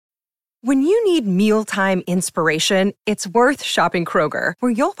When you need mealtime inspiration, it's worth shopping Kroger,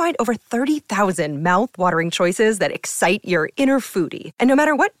 where you'll find over 30,000 mouth-watering choices that excite your inner foodie. And no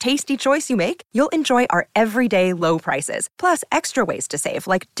matter what tasty choice you make, you'll enjoy our everyday low prices, plus extra ways to save,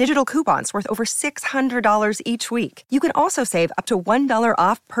 like digital coupons worth over $600 each week. You can also save up to $1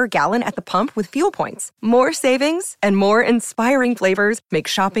 off per gallon at the pump with fuel points. More savings and more inspiring flavors make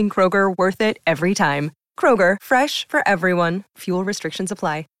shopping Kroger worth it every time. Kroger, fresh for everyone. Fuel restrictions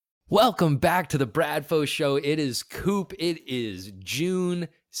apply. Welcome back to the Bradfo Show. It is Coop. It is June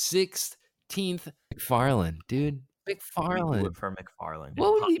 16th. McFarlane, dude. McFarlane. Do it for McFarlane.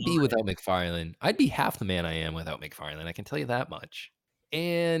 What would we be without McFarlane? I'd be half the man I am without McFarlane. I can tell you that much.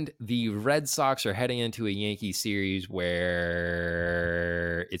 And the Red Sox are heading into a Yankee series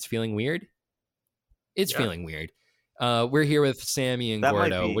where it's feeling weird. It's feeling weird. We're here with Sammy and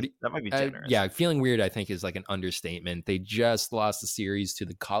Gordo. That might be generous. Yeah, feeling weird, I think, is like an understatement. They just lost the series to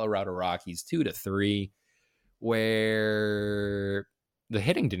the Colorado Rockies 2-3, where the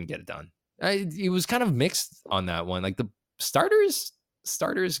hitting didn't get it done. It was kind of mixed on that one. Like the starters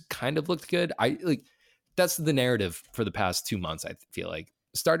kind of looked good. That's the narrative for the past 2 months. I feel like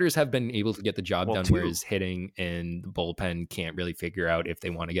starters have been able to get the job done, whereas hitting and the bullpen can't really figure out if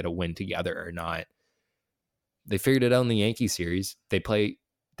they want to get a win together or not. They figured it out in the Yankee series. They play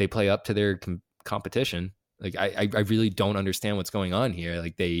up to their competition. Like I really don't understand what's going on here.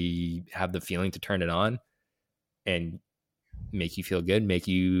 Like they have the feeling to turn it on and make you feel good, make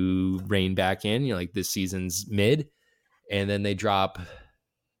you rein back in. You're like, this season's mid, and then they drop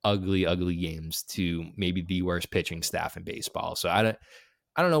ugly games to maybe the worst pitching staff in baseball. So I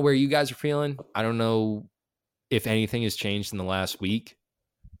don't know where you guys are feeling. I don't know if anything has changed in the last week.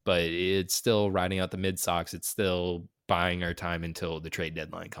 But it's still riding out the Mid Sox. It's still buying our time until the trade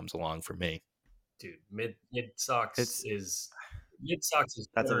deadline comes along for me. Dude, Mid Sox is that's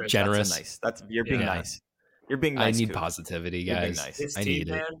generous. You're being nice. You're being nice. I need Coop. positivity, guys. Nice. I need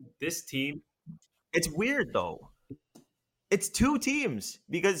it. This team. It's weird though. It's two teams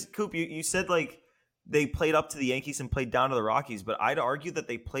because Coop, you said like they played up to the Yankees and played down to the Rockies, but I'd argue that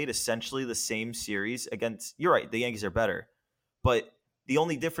they played essentially the same series against. You're right. The Yankees are better, but the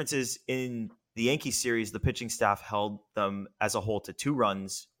only difference is in the Yankee series, the pitching staff held them as a whole to 2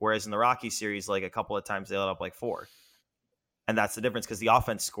 runs, whereas in the Rocky series, like a couple of times they let up like 4. And that's the difference because the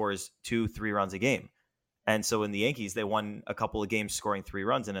offense scores 2-3 runs a game. And so in the Yankees, they won a couple of games scoring 3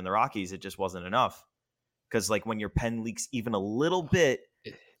 runs. And in the Rockies, it just wasn't enough. Because like when your pen leaks even a little bit,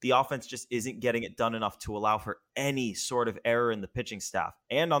 the offense just isn't getting it done enough to allow for any sort of error in the pitching staff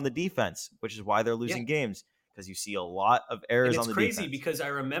and on the defense, which is why they're losing games. Because you see a lot of errors on the defense. It's crazy because I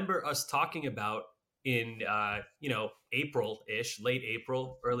remember us talking about in April-ish, late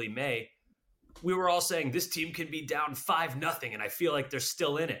April, early May, we were all saying this team can be down 5-0, and I feel like they're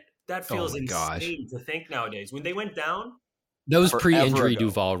still in it. That feels insane to think nowadays. When they went down, that was pre-injury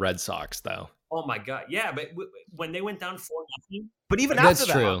Duvall Red Sox, though. Oh my God, yeah, but when they went down 4-0, but even after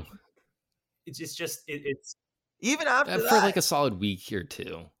that, true. It's even after that, for like a solid week or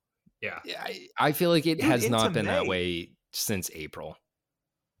two. Yeah, I feel like it has not been that way since April.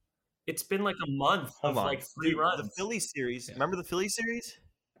 It's been like a month of like 3 runs. The Philly series. Yeah. Remember the Philly series?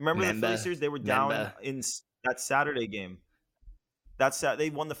 Remember the Philly series? They were down in that Saturday game.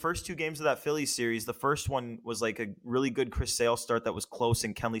 They won the first 2 games of that Philly series. The first one was like a really good Chris Sale start that was close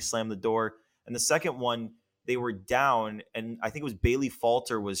and Kenley slammed the door. And the second one, they were down, and I think it was Bailey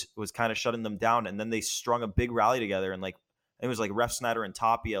Falter was kind of shutting them down, and then they strung a big rally together, and like it was like Ref Snyder and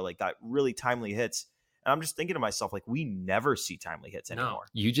Tapia like got really timely hits. And I'm just thinking to myself, like, we never see timely hits anymore.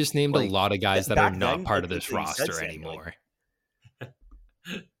 You just named a lot of guys that are not part of this roster anymore.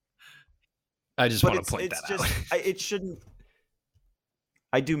 I just want to point that out. It shouldn't.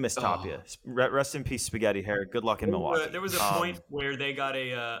 I do miss Tapia. Rest in peace, Spaghetti Hair. Good luck in Milwaukee. There was a point where they got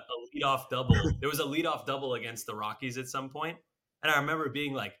a leadoff double. There was a leadoff double against the Rockies at some point, and I remember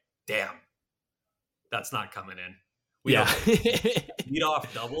being like, "Damn, that's not coming in."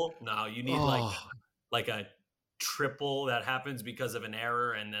 Leadoff double. No, you need like a triple that happens because of an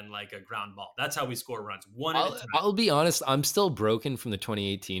error, and then like a ground ball. That's how we score runs. One at a time. I'll be honest. I'm still broken from the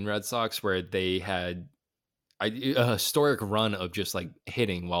 2018 Red Sox where they had a historic run of just like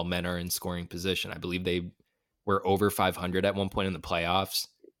hitting while men are in scoring position. I believe they were over 500 at one point in the playoffs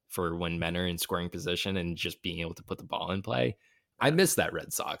for when men are in scoring position and just being able to put the ball in play. I miss that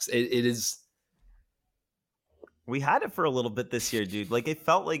Red Sox. It is. We had it for a little bit this year, dude. Like it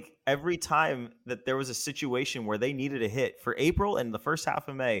felt like every time that there was a situation where they needed a hit for April and the first half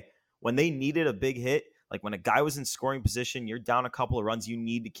of May, when they needed a big hit, like when a guy was in scoring position, you're down a couple of runs, you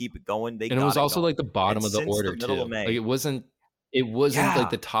need to keep it going. And it was also like the bottom of the order too. Like it wasn't It wasn't Yeah. like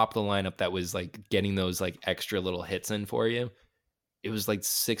the top of the lineup that was like getting those like extra little hits in for you. It was like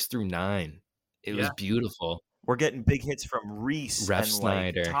 6 through 9. It was beautiful. We're getting big hits from Reese Ref and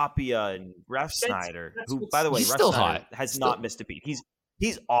Snyder. like Tapia and Ref Snyder, that's who, what's- by the way, He's Ref still Snyder hot. has Still- not missed a beat.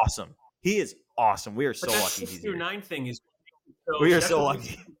 He's awesome. He is awesome. We are so But that lucky 6 he's through here. 9 thing is We are that's so what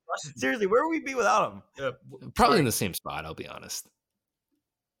makes lucky. it frustrating. Seriously, where would we be without him? Probably Sorry. in the same spot, I'll be honest.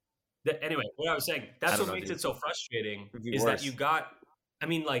 Anyway, what I was saying, that's don't what know, makes dude. it so frustrating It'd be is worse. that you got, I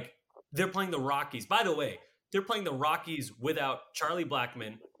mean, like, they're playing the Rockies. By the way, they're playing the Rockies without Charlie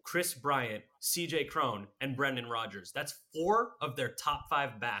Blackmon, Chris Bryant, CJ Crone, and Brendan Rodgers. That's 4 of their top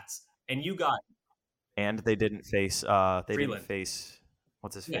 5 bats. And you got And they didn't face. Freeland.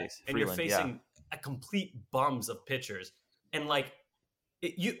 What's his Yeah, face? and Freeland. you're facing a complete bums of pitchers. And like,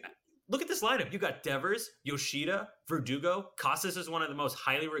 you look at this lineup. You got Devers, Yoshida, Verdugo. Casas is one of the most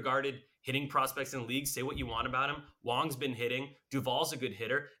highly regarded hitting prospects in the league. Say what you want about him. Wong's been hitting. Duvall's a good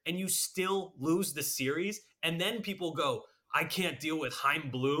hitter. And you still lose the series. And then people go, I can't deal with Heim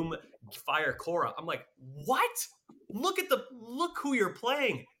Bloom, fire Cora. I'm like, what? Look who you're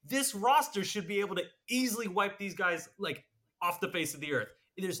playing. This roster should be able to easily wipe these guys like off the face of the earth.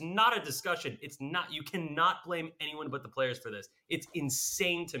 There's not a discussion. It's not, you cannot blame anyone but the players for this. It's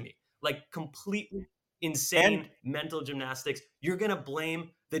insane to me. Like completely insane mental gymnastics. You're going to blame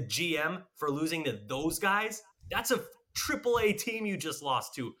the GM for losing to those guys? That's a AAA team you just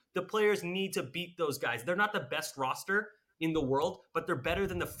lost to. The players need to beat those guys. They're not the best roster in the world, but they're better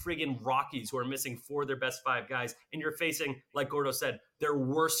than the friggin' Rockies who are missing 4 of their best 5 guys. And you're facing, like Gordo said, their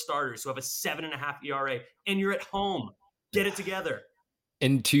worst starters who have a 7.5 ERA, and you're at home. Get it together.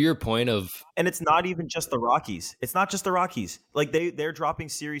 And to your point of, and it's not even just the Rockies. It's not just the Rockies. Like they're dropping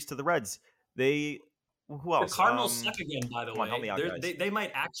series to the Reds. Who else? The Cardinals suck again, by the come on, way. help me out, guys. They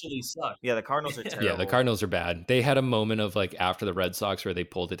might actually suck. Yeah, the Cardinals are terrible. yeah, the Cardinals are bad. They had a moment of like after the Red Sox where they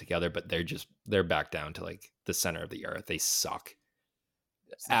pulled it together, but they're back down to like the center of the earth. They suck.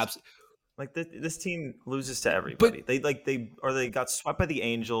 Like this team loses to everybody. They got swept by the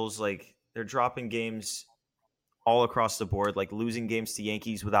Angels. Like they're dropping games all across the board. Like losing games to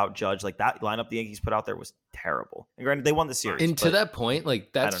Yankees without Judge. Like that lineup the Yankees put out there was terrible. And granted, they won the series. And to that point,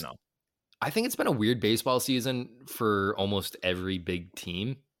 like that's, I don't know. I think it's been a weird baseball season for almost every big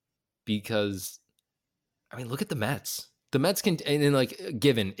team because, I mean, look at the Mets. The Mets can, and then like,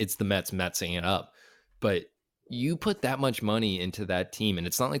 given it's the Metsing it up, but you put that much money into that team, and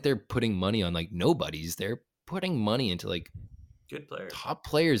it's not like they're putting money on like nobodies. They're putting money into like good players, top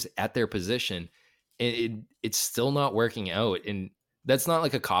players at their position, and it's still not working out. And that's not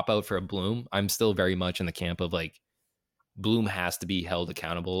like a cop out for a Bloom. I'm still very much in the camp of like, Bloom has to be held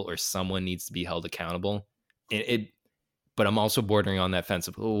accountable or someone needs to be held accountable. But I'm also bordering on that fence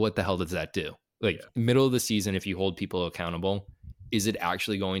of, well, what the hell does that do? Like middle of the season, if you hold people accountable, is it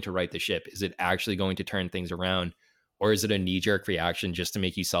actually going to right the ship? Is it actually going to turn things around? Or is it a knee-jerk reaction just to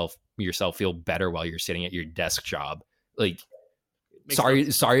make yourself feel better while you're sitting at your desk job? Like,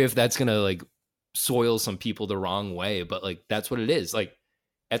 sorry if that's going to like soil some people the wrong way, but like, that's what it is. Like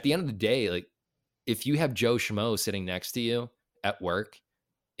at the end of the day, like, if you have Joe Schmo sitting next to you at work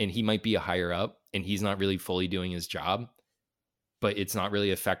and he might be a higher up and he's not really fully doing his job, but it's not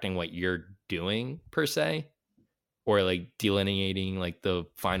really affecting what you're doing per se, or like delineating like the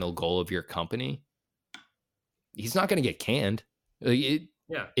final goal of your company, he's not going to get canned. Like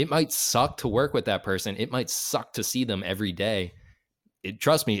it might suck to work with that person. It might suck to see them every day.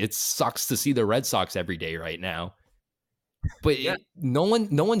 Trust me, it sucks to see the Red Sox every day right now. But no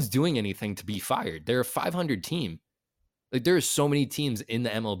one's doing anything to be fired. They're a 500 team. Like there are so many teams in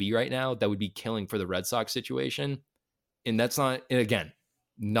the MLB right now that would be killing for the Red Sox situation. And that's not, and again,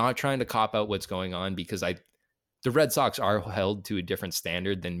 not trying to cop out what's going on because the Red Sox are held to a different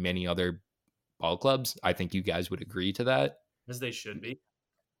standard than many other ball clubs. I think you guys would agree to that. As they should be.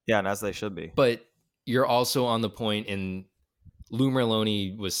 Yeah, and as they should be. But you're also on the point in Lou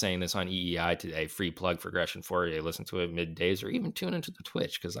Merloni was saying this on EEI today, free plug for Gresham Fourier. Listen to it middays or even tune into the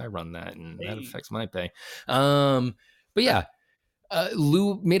Twitch because I run that and that affects my pay. But yeah,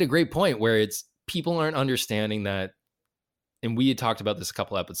 Lou made a great point where it's people aren't understanding that. And we had talked about this a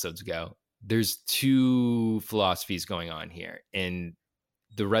couple episodes ago. There's 2 philosophies going on here. And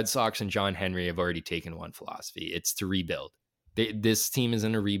the Red Sox and John Henry have already taken one philosophy. It's to rebuild. This team is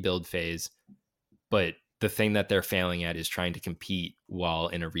in a rebuild phase, but the thing that they're failing at is trying to compete while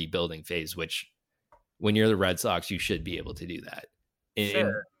in a rebuilding phase, which when you're the Red Sox, you should be able to do that.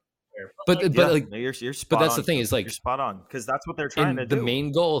 Fair. But like you're spot but that's on. the thing is like you're spot on because that's what they're trying to do. The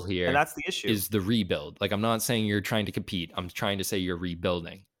main goal here, and that's the issue, is the rebuild. Like I'm not saying you're trying to compete. I'm trying to say you're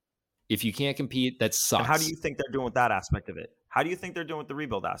rebuilding. If you can't compete, that sucks. And how do you think they're doing with that aspect of it? How do you think they're doing with the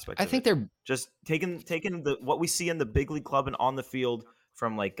rebuild aspect? I think they're just taking the what we see in the big league club and on the field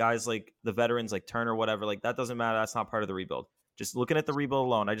from like guys like the veterans like Turner, whatever. Like that doesn't matter. That's not part of the rebuild. Just looking at the rebuild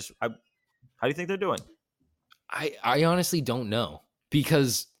alone, how do you think they're doing? I honestly don't know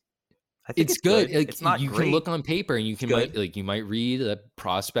because I think it's good. Like, It's not you great. can look on paper and you It's you might read a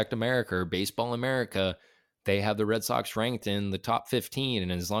Prospect America or Baseball America. They have the Red Sox ranked in the top 15,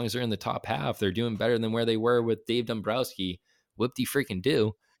 and as long as they're in the top half, they're doing better than where they were with Dave Dombrowski. Whoop-de freaking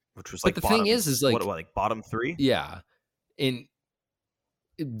do. which was But like the bottom, thing is like bottom 3. yeah, and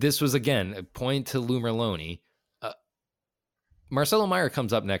this was again a point to Lou Merloni. Marcelo Meyer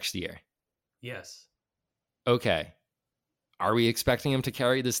comes up next year. Yes. Okay, are we expecting him to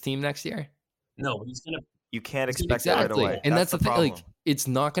carry this team next year? No, he's gonna. You can't expect it right Exactly, away. and that's the thing. problem. Like, it's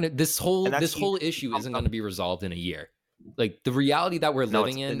not gonna. This whole issue isn't going to be resolved in a year. Like, the reality that we're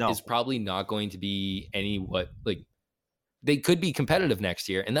living in is probably not going to be they could be competitive next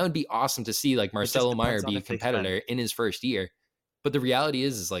year, and that would be awesome to see. Like, Marcelo Meyer be a competitor in his first year. But the reality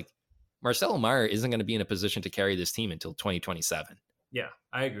is like Marcelo Meyer isn't going to be in a position to carry this team until 2027. Yeah,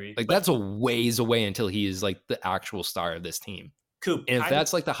 I agree. Like, that's a ways away until he is like the actual star of this team. Coop, and if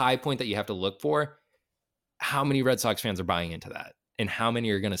that's like the high point that you have to look for, how many Red Sox fans are buying into that? And how many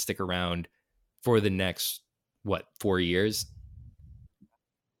are going to stick around for the next, 4 years?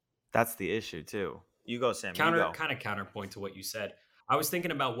 That's the issue too. You go, Sam. Counterpoint to what you said. I was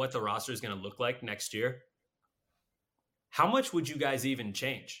thinking about what the roster is going to look like next year. How much would you guys even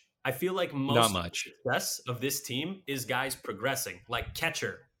change? I feel like most of the success of this team is guys progressing, like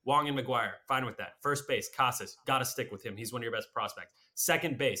catcher, Wong and McGuire. Fine with that. First base, Casas, got to stick with him. He's one of your best prospects.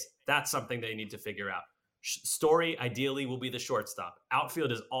 Second base, that's something they need to figure out. Story, ideally, will be the shortstop.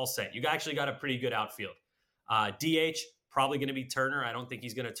 Outfield is all set. You actually got a pretty good outfield. DH, probably going to be Turner. I don't think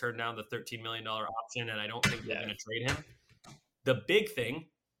he's going to turn down the $13 million option, and I don't think they're going to trade him. The big thing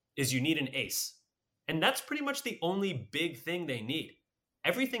is you need an ace. And that's pretty much the only big thing they need.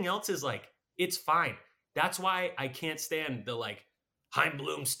 Everything else is like, it's fine. That's why I can't stand the Heim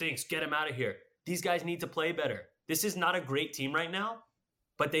Bloom stinks, get him out of here. These guys need to play better. This is not a great team right now,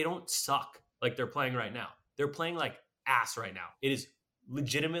 but they don't suck like they're playing right now. They're playing like ass right now. It is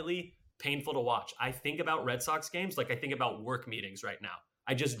legitimately painful to watch. I think about Red Sox games like I think about work meetings right now.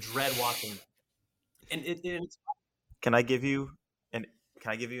 I just dread watching them. And it's Can I give you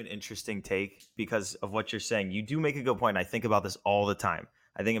an interesting take because of what you're saying? You do make a good point. I think about this all the time.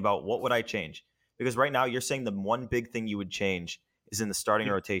 I think about what would I change? Because right now you're saying the one big thing you would change is in the starting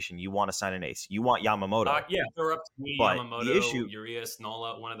rotation. You want to sign an ace. You want Yamamoto. Yeah, they're up to me. But Yamamoto, the issue, Urias,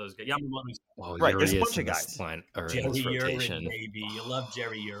 Nola, one of those guys. Yamamoto's right. There's a bunch of guys. Jerry Urine, baby. You love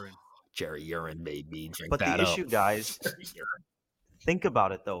Jerry Urine. Jerry Urine, baby. Drink but that the up. issue, guys, think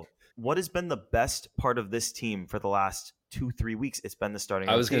about it though. What has been the best part of this team for the last 2-3 weeks? It's been the starting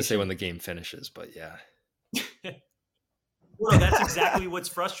rotation. I was going to say when the game finishes, but yeah. Well, that's exactly what's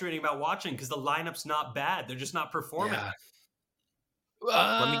frustrating about watching because the lineup's not bad. They're just not performing. Yeah.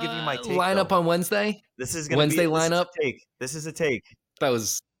 Let me give you my take. Lineup on Wednesday? This is going to Wednesday be lineup? This is a take. That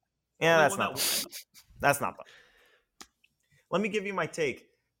was... Yeah, that's not fun. Let me give you my take.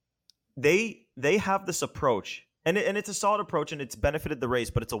 They have this approach, and it's a solid approach, and it's benefited the Rays,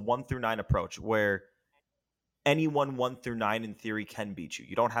 but it's a 1-9 approach where anyone 1-9 in theory can beat you.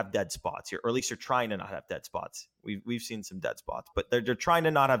 You don't have dead spots, or at least you're trying to not have dead spots. We've seen some dead spots, but they're trying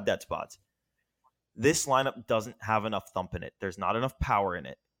to not have dead spots. This lineup doesn't have enough thump in it. There's not enough power in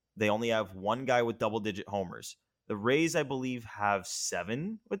it. They only have one guy with double-digit homers. The Rays, I believe, have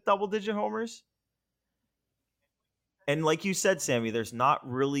 7 with double-digit homers. And like you said, Sammy, there's not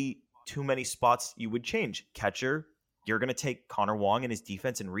really too many spots you would change. Catcher, you're going to take Connor Wong and his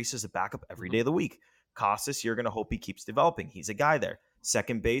defense and Reese as a backup every day of the week. Casas, you're going to hope he keeps developing. He's a guy there.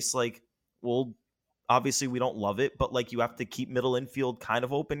 Second base, obviously we don't love it, but you have to keep middle infield kind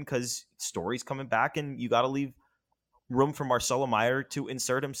of open because Story's coming back and you got to leave room for Marcelo Meyer to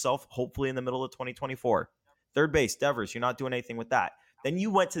insert himself, hopefully in the middle of 2024. Third base, Devers, you're not doing anything with that. Then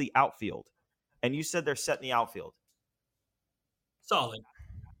you went to the outfield and you said they're set in the outfield. Solid.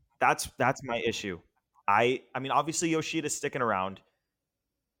 That's my issue. I mean, obviously Yoshida's sticking around.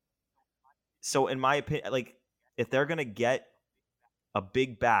 So in my opinion, if they're going to get a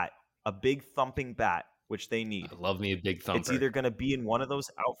big bat, a big thumping bat, which they need. I love me a big thumper. It's either going to be in one of those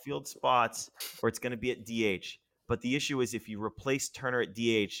outfield spots or it's going to be at DH. But the issue is if you replace Turner at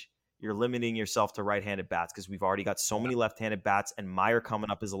DH, you're limiting yourself to right-handed bats because we've already got so many left-handed bats and Meyer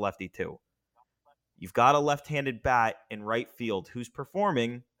coming up as a lefty too. You've got a left-handed bat in right field who's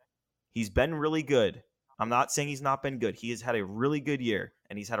performing. He's been really good. I'm not saying he's not been good. He has had a really good year,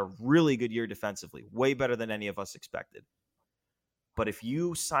 and he's had a really good year defensively, way better than any of us expected. But if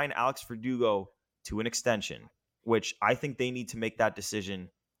you sign Alex Verdugo to an extension, which I think they need to make that decision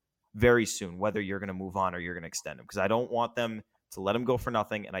very soon, whether you're going to move on or you're going to extend him, because I don't want them to let him go for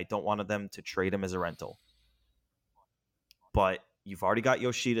nothing, and I don't want them to trade him as a rental. But you've already got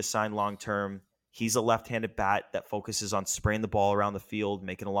Yoshida signed long-term. He's a left-handed bat that focuses on spraying the ball around the field,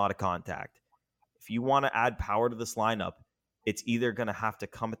 making a lot of contact. If you want to add power to this lineup, it's either going to have to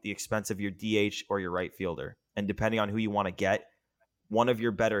come at the expense of your DH or your right fielder. And depending on who you want to get, one of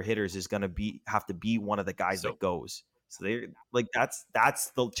your better hitters is going to have to be one of the guys that goes. So they like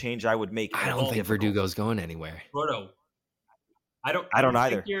that's the change I would make. I don't think Verdugo's going anywhere. Gordo, I don't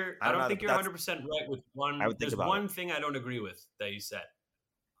either. I don't think you're 100% right with one. There's one thing I don't agree with that you said.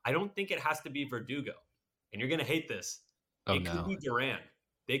 I don't think it has to be Verdugo, and you're going to hate this. It could be Duran.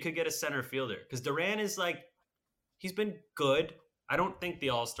 They could get a center fielder because Duran is like, he's been good. I don't think the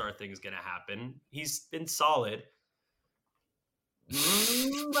All-Star thing is going to happen. He's been solid.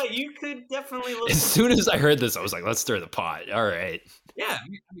 But you could definitely look. As soon as I heard this, I was like, let's stir the pot. All right. Yeah.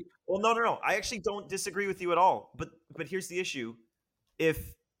 Well, no. I actually don't disagree with you at all. But here's the issue.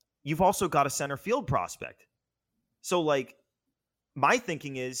 If you've also got a center field prospect. So, like, my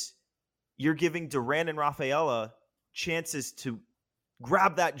thinking is you're giving Duran and Rafaela chances to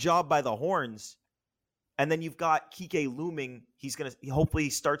grab that job by the horns. And then you've got Kike looming.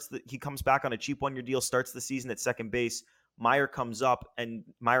 Hopefully he comes back on a cheap 1-year deal, starts the season at second base. Meyer comes up, and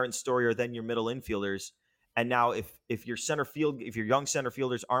Meyer and Story are then your middle infielders. And now if your young center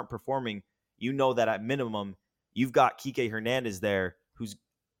fielders aren't performing, you know that at minimum you've got Kike Hernandez there, who's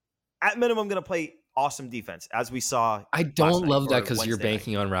at minimum going to play awesome defense, as we saw. I don't love that because you're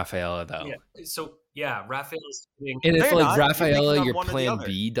banking on Rafaela, though. Yeah. So Rafaela's. And if like Rafaela, your plan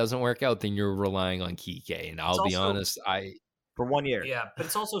B doesn't work out, then you're relying on Kike. And I'll be honest, for 1 year. Yeah, but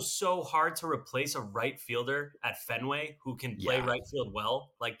it's also so hard to replace a right fielder at Fenway who can play right field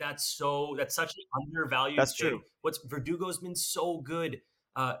well. Like that's such an undervalued. That's true. Verdugo's been so good.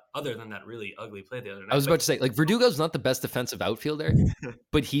 Other than that really ugly play the other night. I was about to say, like, Verdugo's not the best defensive outfielder,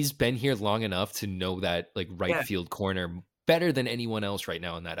 but he's been here long enough to know that like field corner better than anyone else right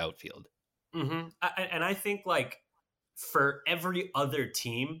now in that outfield. Mm-hmm. And I think like for every other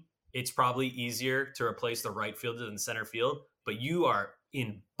team, it's probably easier to replace the right fielder than center field. But you are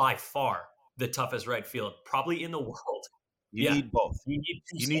in by far the toughest right field probably in the world. You need both. You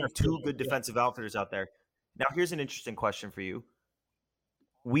need two good defensive outfielders out there. Now, here's an interesting question for you.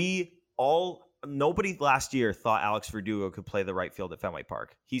 Nobody last year thought Alex Verdugo could play the right field at Fenway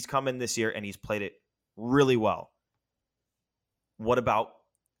Park. He's come in this year and he's played it really well. What about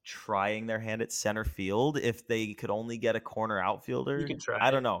trying their hand at center field if they could only get a corner outfielder? You can try. I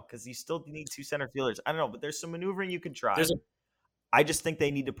don't know, because you still need two center fielders. I don't know, but there's some maneuvering you can try. I just think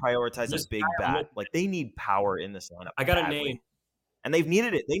they need to prioritize a big bat. Like, they need power in this lineup. I got a name. And they've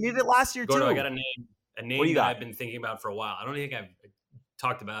needed it. They needed it last year, Gordo, too. I got a name that I've been thinking about for a while. I don't think I've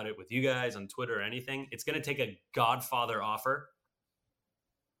talked about it with you guys on Twitter or anything. It's going to take a Godfather offer.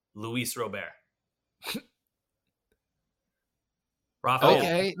 Luis Robert. Rafael.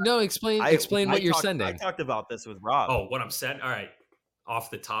 Okay. No, explain what you're sending. I talked about this with Rob. Oh, what I'm sending? All right.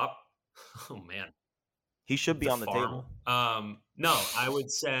 Off the top. Oh, man. He should be on the table. No, I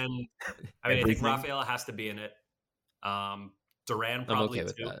would send. I think Rafael has to be in it. Duran probably I'm okay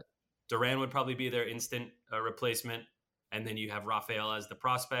with that. Duran would probably be their instant replacement, and then you have Rafael as the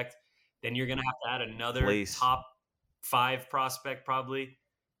prospect. Then you're going to have to add another top 5 prospect, probably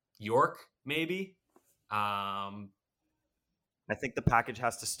York, maybe. I think the package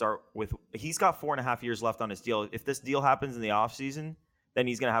has to start with. He's got 4.5 years left on his deal. If this deal happens in the offseason, then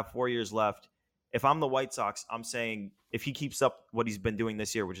he's going to have 4 years left. If I'm the White Sox, I'm saying if he keeps up what he's been doing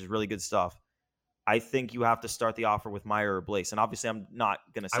this year, which is really good stuff, I think you have to start the offer with Meyer or Blaze. And obviously, I'm not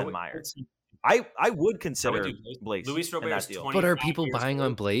going to send Meyer. I would consider Blaze. Luis Robert's 20. But are people buying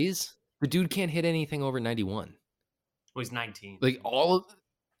on Blaze? The dude can't hit anything over 91. Well, he's 19. Like all of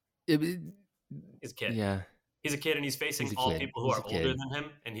it. He's a kid. Yeah. He's a kid, and he's facing all people who are older than him,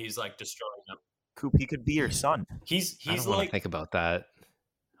 and he's like destroying them. Coop, he could be your son. He's I don't like, want to think about that.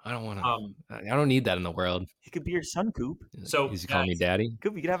 I don't want to. I don't need that in the world. He could be your son, Coop. So he's call me daddy.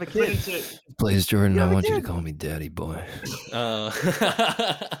 Coop, you could have a kid. Blaze Jordan, I want you to call me daddy, boy. Everybody's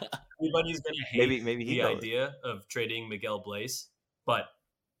gonna hate maybe the idea of trading Miguel Blaze, but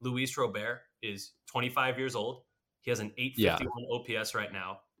Luis Robert is 25 years old. He has an 851 OPS right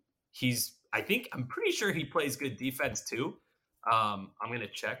now. I'm pretty sure he plays good defense too. I'm gonna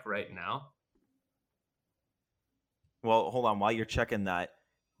check right now. Well, hold on. While you're checking that,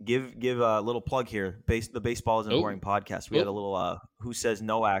 give a little plug here. The Baseball Isn't Boring podcast. We had a little Who Says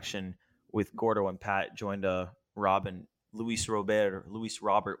No action with Gordo and Pat. Joined Rob and Luis Robert, Luis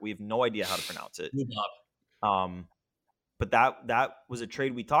Robert. We have no idea how to pronounce it. Bob. But that was a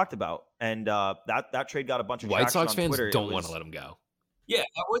trade we talked about, and that trade got a bunch of White traction Sox on fans Twitter. don't want to let him go. Yeah,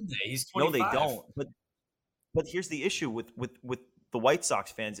 why would they? He's 25. No, they don't. But here's the issue with the White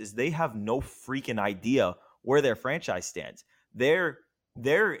Sox fans is they have no freaking idea where their franchise stands. They're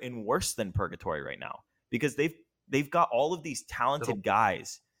in worse than purgatory right now because they've got all of these talented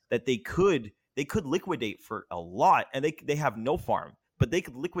guys that they could liquidate for a lot, and they have no farm, but they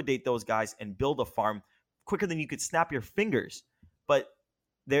could liquidate those guys and build a farm quicker than you could snap your fingers. But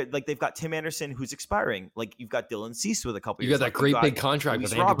they've got Tim Anderson who's expiring. Like you've got Dylan Cease with a couple years. You got that great big contract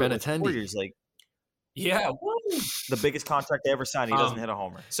with Andrew Benintendi. Like yeah, the biggest contract they ever signed. He doesn't hit a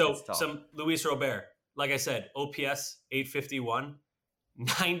homer. So some Luis Robert, like I said, OPS 851,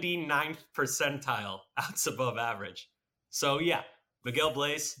 99th percentile outs above average. So yeah, Miguel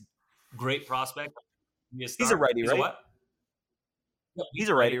Blaze, great prospect. He's a righty, right? What? No, he's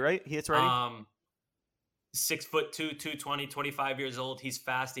a righty, right? He hits righty. 6'2", 220, 25 years old. He's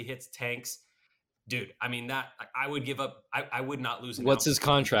fast. He hits tanks. Dude, I mean, that I would give up. I would not lose. What's his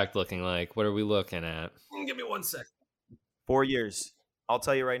contract looking like? What are we looking at? Give me 1 second. 4 years. I'll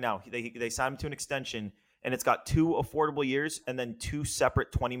tell you right now. They signed him to an extension, and it's got 2 affordable years and then 2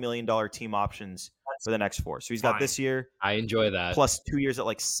 separate $20 million team options for the next 4. So he's got this year. I enjoy that. Plus 2 years at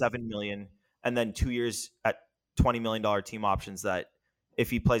like $7 million, and then 2 years at $20 million team options that if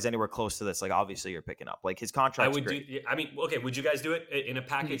he plays anywhere close to this, like obviously you're picking up. Like his contract. I would do. I mean, okay. Would you guys do it in a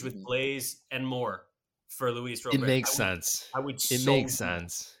package with Blaze and more for Luis Robert? It makes sense. I would. It makes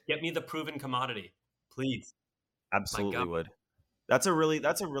sense. Get me the proven commodity, please. Absolutely would. That's a really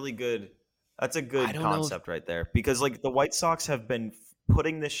good concept right there, because like the White Sox have been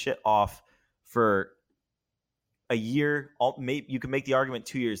putting this shit off for a year. Maybe you can make the argument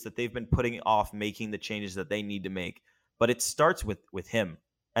 2 years that they've been putting off making the changes that they need to make. But it starts with him.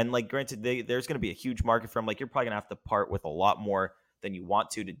 And like, granted, there's going to be a huge market for him. Like, you're probably going to have to part with a lot more than you want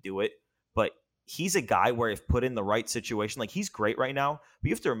to do it. But he's a guy where if put in the right situation, like he's great right now. But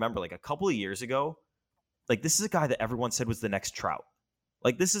you have to remember, like a couple of years ago, like this is a guy that everyone said was the next Trout.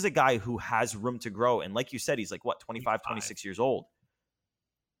 Like this is a guy who has room to grow. And like you said, he's like, what, 25, 26 years old.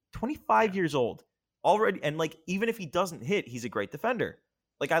 25 years old already. And like, even if he doesn't hit, he's a great defender.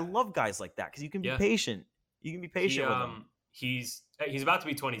 Like I love guys like that because you can be patient. You can be patient with him. He's about to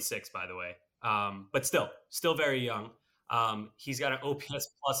be 26, by the way, but still very young. He's got an OPS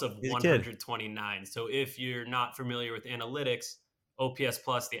plus of 129. So if you're not familiar with analytics, OPS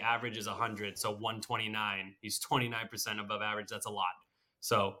plus, the average is 100. So 129. He's 29% above average. That's a lot.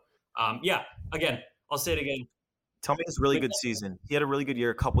 So again, I'll say it again. Tell me his really good season. He had a really good year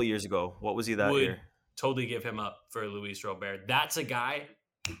a couple of years ago. What was he that year? Totally give him up for Luis Robert. That's a guy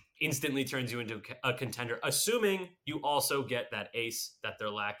instantly turns you into a contender, assuming you also get that ace that they're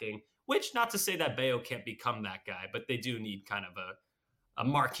lacking, which not to say that Bayo can't become that guy, but they do need kind of a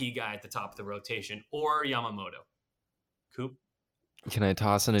marquee guy at the top of the rotation, or Yamamoto. Coop? Can I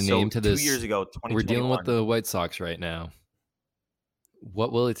toss in a name to this? 2 years ago, we're dealing with the White Sox right now.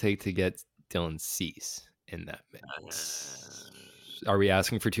 What will it take to get Dylan Cease in that mix? Are we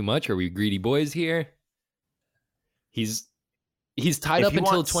asking for too much? Are we greedy boys here? He's tied up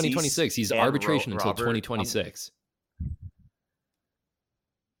until 2026. He's arbitration until 2026.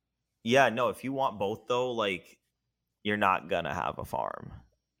 Yeah, no, if you want both, though, like, you're not going to have a farm.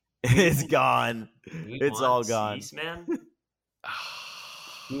 It's gone. It's all gone. Cease, man.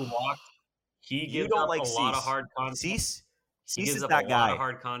 He gives up a lot of hard contact. Cease gives is up that a guy. lot of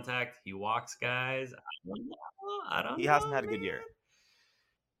hard contact. He walks guys. I don't know. He hasn't had a good year.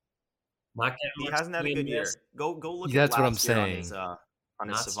 He hasn't had a good year. Go look at last year on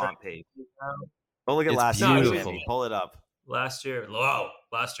his Savant page. Go look at last year. Andy. Pull it up. Last year much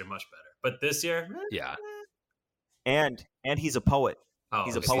better. But this year, yeah. And he's a poet.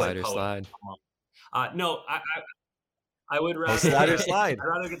 He's a poet. Slide. No, I would rather slide. I'd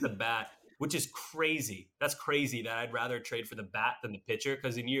rather get the bat, which is crazy. That's crazy that I'd rather trade for the bat than the pitcher,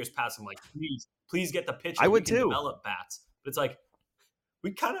 because in years past I'm like, please get the pitcher. I would too. Develop bats, but it's like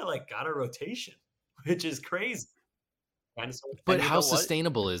we kind of like got a rotation, which is crazy. But how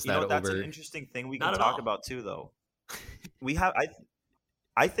sustainable is that? That's an interesting thing we can talk about too, though. We have,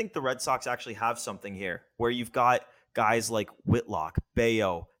 I think the Red Sox actually have something here where you've got guys like Whitlock,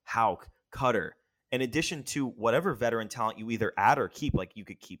 Bayo, Houck, Cutter, in addition to whatever veteran talent you either add or keep. Like you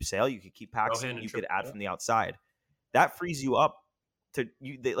could keep Sale, you could keep Paxton, you could add from the outside. That frees you up to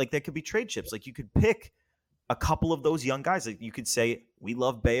like there could be trade chips. Like you could pick a couple of those young guys. Like you could say, we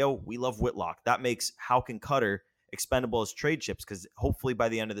love Bayo, we love Whitlock. That makes Houck and Cutter expendable as trade chips, because hopefully by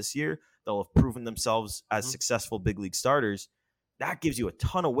the end of this year, they'll have proven themselves as successful big league starters. That gives you a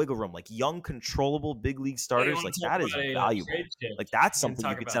ton of wiggle room. Like young, controllable big league starters, like that is valuable. Like that's something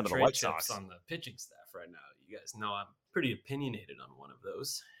you could send to the White Sox. On the pitching staff right now, you guys know I'm pretty opinionated on one of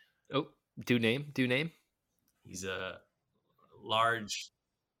those. Oh, do name. He's a large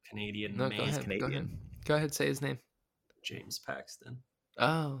Canadian man. Go ahead. Canadian. Go ahead, say his name. James Paxton.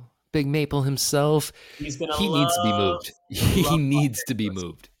 Oh, Big Maple himself. He needs to be moved. He needs to be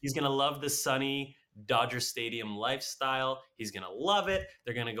moved. He's going to love the sunny Dodger Stadium lifestyle. He's going to love it.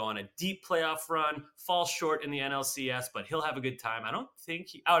 They're going to go on a deep playoff run, fall short in the NLCS, but he'll have a good time. I don't think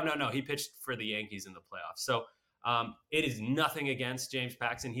he pitched for the Yankees in the playoffs. So it is nothing against James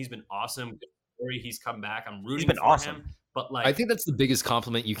Paxton. He's been awesome. Good story. He's come back. I'm rooting for him. But like, I think that's the biggest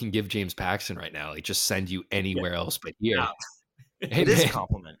compliment you can give James Paxton right now. Like, just send you anywhere else but here. Yeah. Hey, it is a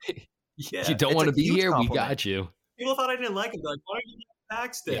compliment. Yeah, you don't want to be here? Compliment. We got you. People thought I didn't like him. They're like, why are you like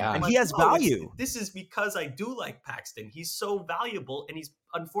Paxton? Yeah. And he has value. This is because I do like Paxton. He's so valuable, and he's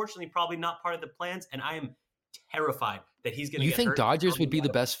unfortunately probably not part of the plans. And I am terrified that he's going to. You think Dodgers would be the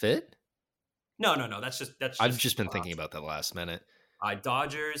best fit? No. That's I've just been thinking about that last minute.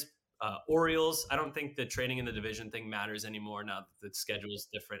 Dodgers, Orioles. I don't think the trading in the division thing matters anymore now that the schedule is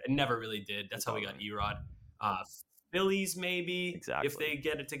different. It never really did. That's how we got Erod. Phillies, maybe, exactly. If they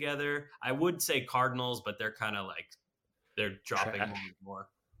get it together. I would say Cardinals, but they're kind of like they're dropping more.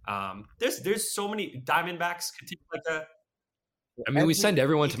 There's so many. Diamondbacks could take like a. I mean, we send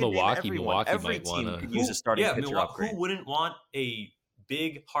everyone to Milwaukee. Milwaukee might want to use a starting pitcher upgrade. Who wouldn't want a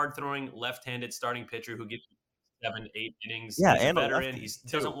big, hard-throwing, left-handed starting pitcher who gives you 7-8 innings? Yeah, he's and a veteran. He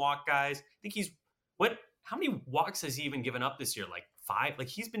doesn't walk guys. I think he's what? How many walks has he even given up this year? Like 5. Like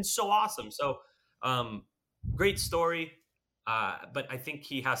he's been so awesome. So. Great story, but I think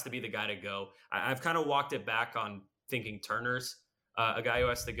he has to be the guy to go. I've kind of walked it back on thinking Turner's a guy who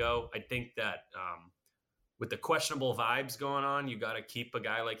has to go. I think that with the questionable vibes going on, you got to keep a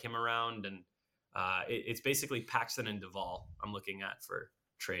guy like him around, and it's basically Paxton and Duvall I'm looking at for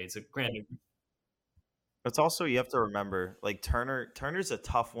trades. Granted, it's also you have to remember like Turner's a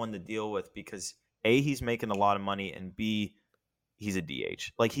tough one to deal with because A, he's making a lot of money, and B, he's a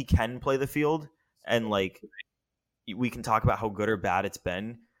DH. Like he can play the field. And like we can talk about how good or bad it's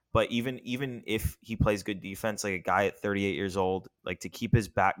been, but even if he plays good defense, like a guy at 38 years old, like to keep his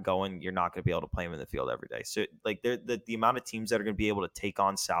bat going, you're not going to be able to play him in the field every day. So like the amount of teams that are going to be able to take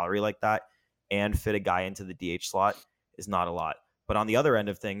on salary like that and fit a guy into the DH slot is not a lot. But on the other end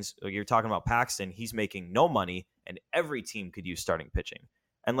of things, like you're talking about Paxton, he's making no money, and every team could use starting pitching.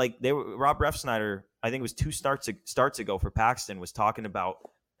 And like Rob Refsnyder, I think it was 2 starts ago for Paxton, was talking about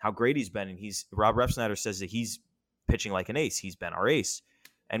how great he's been. And Rob Refsnyder says that he's pitching like an ace. He's been our ace.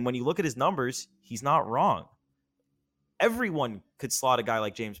 And when you look at his numbers, he's not wrong. Everyone could slot a guy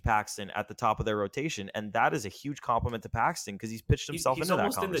like James Paxton at the top of their rotation. And that is a huge compliment to Paxton because he's pitched himself into that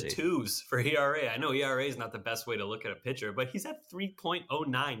conversation. He's almost in the 2s for ERA. I know ERA is not the best way to look at a pitcher, but he's at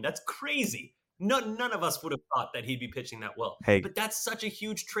 3.09. That's crazy. None of us would have thought that he'd be pitching that well. Hey. But that's such a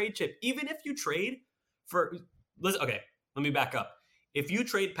huge trade chip. Even if you trade for – okay, let me back up. If you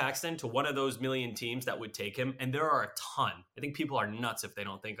trade Paxton to one of those million teams that would take him, and there are a ton, I think people are nuts if they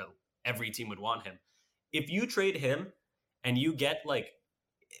don't think every team would want him. If you trade him and you get like,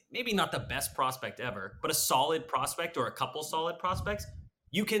 maybe not the best prospect ever, but a solid prospect or a couple solid prospects,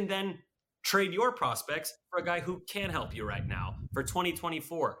 you can then trade your prospects for a guy who can help you right now for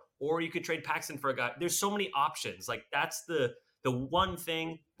 2024. Or you could trade Paxton for a guy. There's so many options. Like that's the one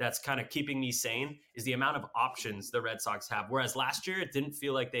thing that's kind of keeping me sane is the amount of options the Red Sox have. Whereas last year, it didn't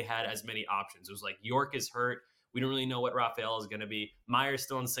feel like they had as many options. It was like York is hurt. We don't really know what Rafael is going to be. Meyer's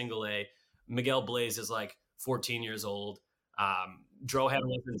still in single A. Miguel Blaze is like 14 years old. Drohan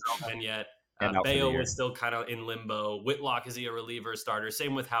wasn't Drohan yet. Bayo was still kind of in limbo. Whitlock, is he a reliever starter?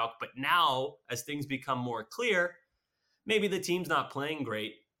 Same with Houck. But now, as things become more clear, maybe the team's not playing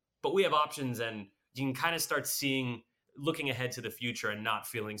great, but we have options, and you can kind of start looking ahead to the future and not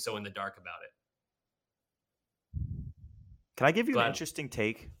feeling so in the dark about it. Can I give you an interesting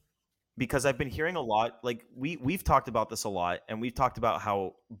take? Because I've been hearing a lot, like we've talked about this a lot, and we've talked about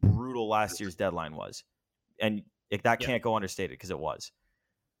how brutal last year's deadline was. And that can't go understated because it was.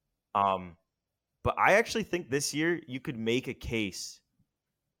 But I actually think this year you could make a case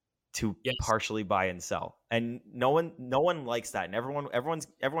to partially buy and sell. And no one likes that. And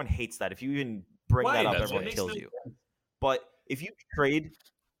everyone hates that. If you even bring that up, everyone kills you. But if you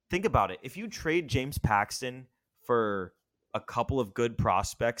think about it. If you trade James Paxton for a couple of good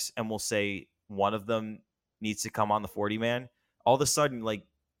prospects, and we'll say one of them needs to come on the 40-man, all of a sudden, like,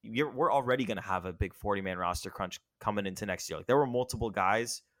 we're already going to have a big 40-man roster crunch coming into next year. Like there were multiple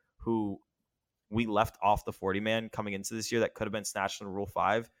guys who we left off the 40-man coming into this year that could have been snatched in Rule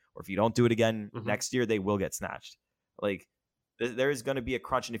 5, or if you don't do it again next year, they will get snatched. Like there is going to be a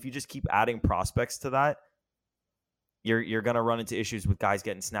crunch, and if you just keep adding prospects to that, you're going to run into issues with guys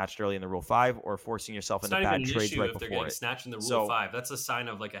getting snatched early in the Rule 5 or forcing yourself into bad trades right before getting snatched in the Rule 5. That's a sign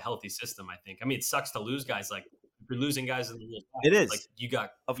of like a healthy system, I think. I mean, it sucks to lose guys. Like if you're losing guys in the Rule 5. It is. Like you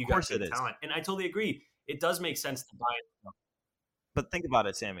got good talent. And I totally agree. It does make sense to buy it. But think about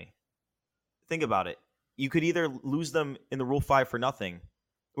it, Sammy. Think about it. You could either lose them in the Rule 5 for nothing,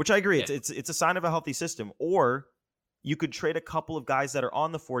 which I agree. Yeah. It's a sign of a healthy system, or you could trade a couple of guys that are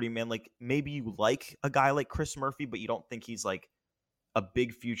on the 40-man. Like maybe you like a guy like Chris Murphy, but you don't think he's like a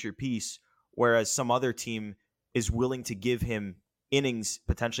big future piece, whereas some other team is willing to give him innings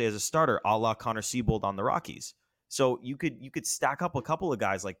potentially as a starter, a la Connor Siebold on the Rockies. So you could stack up a couple of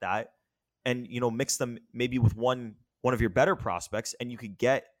guys like that and, mix them maybe with one of your better prospects, and you could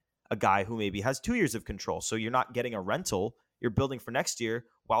get a guy who maybe has 2 years of control. So you're not getting a rental. You're building for next year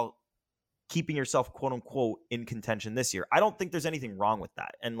while keeping yourself, quote unquote, in contention this year. I don't think there's anything wrong with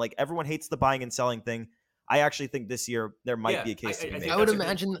that. And like everyone hates the buying and selling thing. I actually think this year there might be a case to be made. I would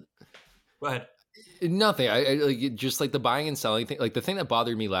imagine. Go ahead. Nothing. I like just like the buying and selling thing. Like the thing that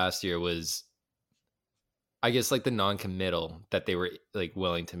bothered me last year was, I guess, like the non-committal that they were like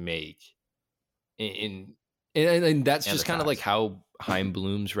willing to make, and that's just kind of like how Chaim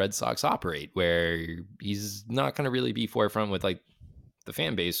Bloom's Red Sox operate, where he's not going to really be forefront with like the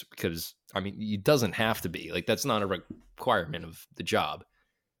fan base because, I mean, he doesn't have to be. Like that's not a requirement of the job.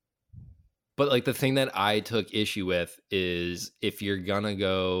 But like the thing that I took issue with is if you're gonna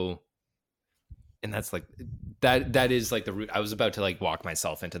go, and that's like that is like the route. I was about to like walk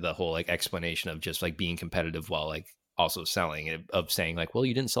myself into the whole like explanation of just like being competitive while like also selling, of saying like, well,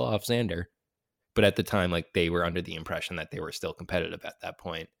 you didn't sell off Xander, but at the time like they were under the impression that they were still competitive at that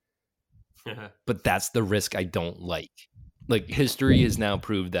point. But that's the risk I don't like. Like history has now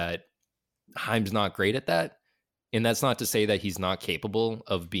proved that Chaim's not great at that, and that's not to say that he's not capable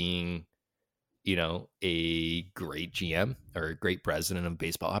of being, a great GM or a great president of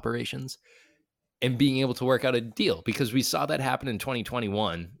baseball operations and being able to work out a deal, because we saw that happen in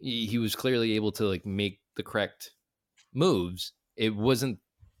 2021. He was clearly able to like make the correct moves. It wasn't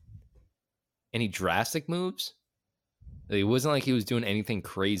any drastic moves. It wasn't like he was doing anything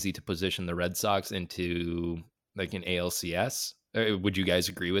crazy to position the Red Sox into like an ALCS. Would you guys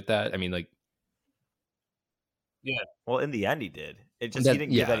agree with that? I mean, like, yeah. Well, in the end, he did. It just he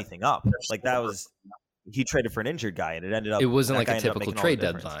didn't give anything up. Like that was, he traded for an injured guy, and it ended up. It wasn't like a typical trade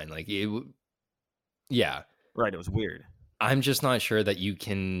deadline. Like yeah, right. It was weird. I'm just not sure that you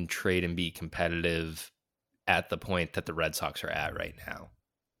can trade and be competitive at the point that the Red Sox are at right now.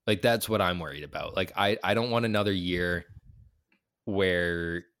 Like that's what I'm worried about. Like I don't want another year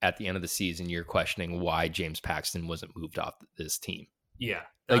where at the end of the season you're questioning why James Paxton wasn't moved off this team. Yeah,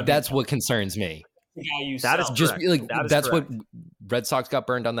 like that's what concerns me. That is just correct. like that's what Red Sox got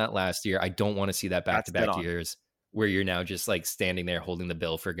burned on that last year. I don't want to see that back-to-back years where you're now just like standing there holding the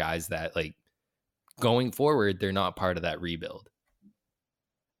bill for guys that like going forward they're not part of that rebuild.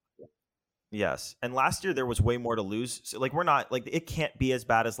 Yes, and last year there was way more to lose. So like we're not like it can't be as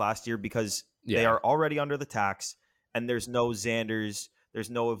bad as last year because they are already under the tax, and there's no Xanders, there's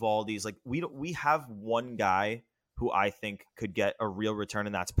no Evaldes. Like we have one guy who I think could get a real return,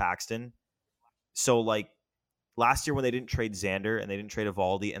 and that's Paxton. So like last year when they didn't trade Xander and they didn't trade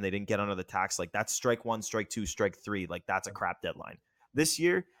Evaldi and they didn't get under the tax, like that's strike one, strike two, strike three. Like that's a crap deadline. This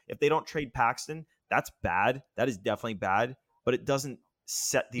year, if they don't trade Paxton, that's bad. That is definitely bad. But it doesn't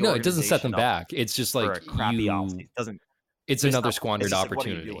set the it doesn't set them back. It's just like a crappy offseason. It's another squandered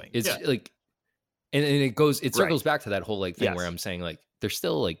opportunity. It's like, and it circles back to that whole like thing where I'm saying like they're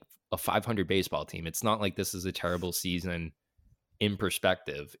still like a 500 baseball team. It's not like this is a terrible season in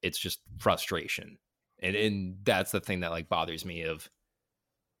perspective. It's just frustration. And that's the thing that like bothers me of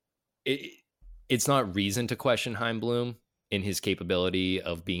it. It's not reason to question Chaim Bloom in his capability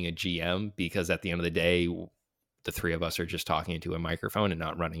of being a GM, because at the end of the day, the three of us are just talking into a microphone and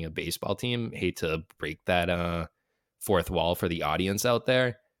not running a baseball team. Hate to break that fourth wall for the audience out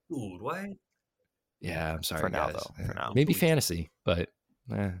there. Dude, what? Yeah, I'm sorry. For now, guys. though. For now. Maybe fantasy, but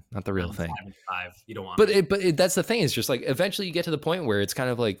not the real thing. 5. You don't want but that's the thing. Is just like eventually you get to the point where it's kind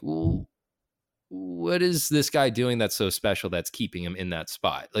of like, well, what is this guy doing that's so special that's keeping him in that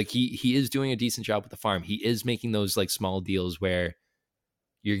spot? Like he is doing a decent job with the farm. He is making those like small deals where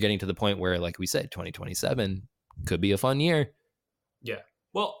you're getting to the point where, like we said, 2027 could be a fun year. Yeah.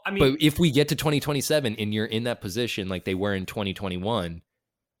 Well, I mean, but if we get to 2027 and you're in that position like they were in 2021,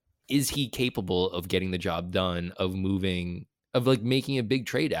 is he capable of getting the job done, of making a big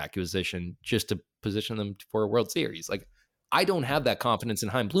trade acquisition just to position them for a World Series? Like, I don't have that confidence in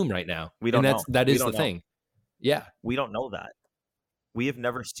Chaim Bloom right now. We don't know. That We is don't the know. thing. Yeah. We don't know that. We have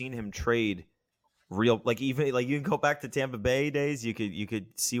never seen him trade real, like, even like you can go back to Tampa Bay days. You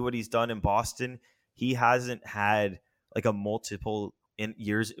could see what he's done in Boston. He hasn't had like a multiple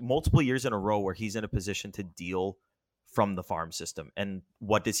years in a row where he's in a position to deal from the farm system. And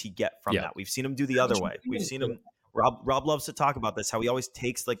what does he get from that? We've seen him do the other way. We've seen him. Rob loves to talk about this, how he always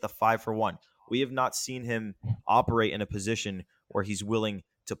takes like the 5-for-1. We have not seen him operate in a position where he's willing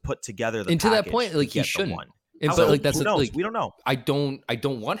to put together the and to that point, like, he shouldn't. And so, like, that's who knows? like, we don't know. I don't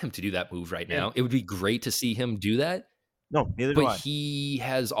want him to do that move right now. It would be great to see him do that. No, neither do I. But he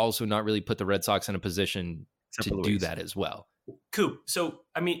has also not really put the Red Sox in a position to do that as well. Coop, so,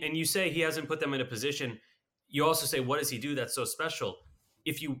 I mean, and you say he hasn't put them in a position. You also say, what does he do that's so special?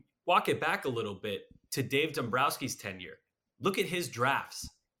 If you walk it back a little bit to Dave Dombrowski's tenure, look at his drafts.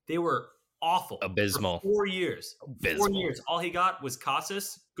 They were awful. Abysmal. For 4 years. Abysmal. 4 years. All he got was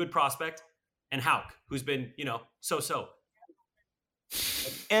Casas, good prospect, and Houck, who's been, so-so.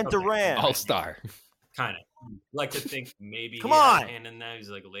 And Duran. All-star. Kind of. Like to think maybe Come on. And then he's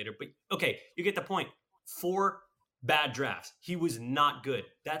like later. But okay, you get the point. 4 bad drafts. He was not good.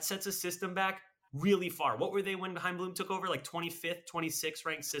 That sets a system back really far. What were they when Chaim Bloom took over? Like 25th, 26th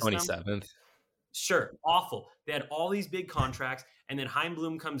ranked system? 27th. Sure. Awful. They had all these big contracts, and then Chaim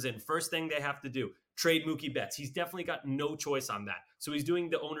Bloom comes in. First thing they have to do, trade Mookie Betts. He's definitely got no choice on that. So he's doing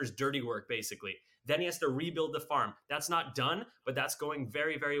the owner's dirty work, basically. Then he has to rebuild the farm. That's not done, but that's going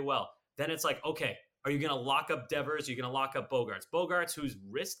very, very well. Then it's like, okay, are you going to lock up Devers? Are you going to lock up Bogarts? Bogarts, whose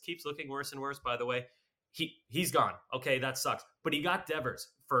wrist keeps looking worse and worse, by the way, he's gone. Okay, that sucks. But he got Devers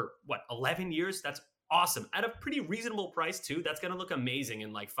for, 11 years? That's awesome. At a pretty reasonable price, too. That's going to look amazing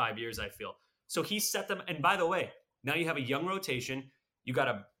in like 5 years, I feel. So he set them. And by the way, now you have a young rotation. You got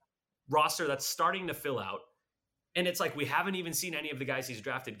a roster that's starting to fill out. And it's like we haven't even seen any of the guys he's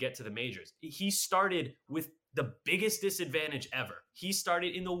drafted get to the majors. He started with the biggest disadvantage ever. He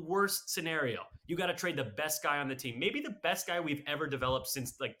started in the worst scenario. You got to trade the best guy on the team. Maybe the best guy we've ever developed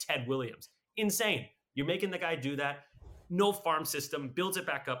since like Ted Williams. Insane. You're making the guy do that. No farm system, builds it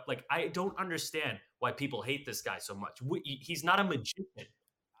back up. Like, I don't understand why people hate this guy so much. He's not a magician.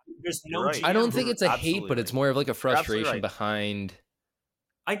 There's no right. GM. I don't think it's a hate, but it's more of like a frustration right. behind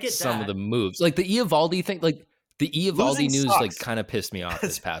I get some that. of the moves. Like the Eovaldi thing, like the Eovaldi Losing news sucks. like kind of pissed me off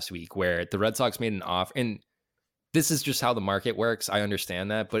this past week, where the Red Sox made an offer, and this is just how the market works. I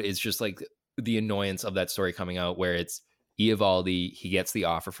understand that, but it's just like the annoyance of that story coming out where it's Eovaldi, he gets the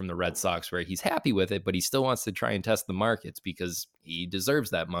offer from the Red Sox where he's happy with it, but he still wants to try and test the markets because he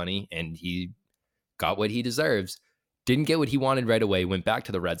deserves that money and he got what he deserves. Didn't get what he wanted right away, went back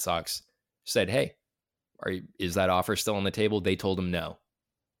to the Red Sox, said, hey, is that offer still on the table? They told him no.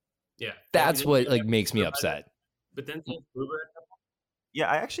 Yeah. That's what like makes me upset. But then Yeah,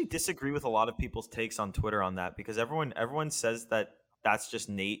 I actually disagree with a lot of people's takes on Twitter on that because everyone says that that's just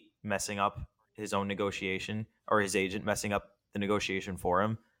Nate messing up his own negotiation or his agent messing up the negotiation for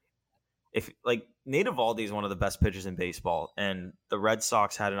him. If like Nate Eovaldi is one of the best pitchers in baseball, and the Red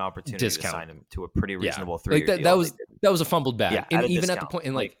Sox had an opportunity to sign him to a pretty reasonable 3-year like deal. That was a fumbled bag. Yeah, and at a even discount. at the point,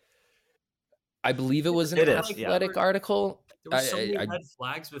 and like I believe it was an It is, Athletic article. there were so many red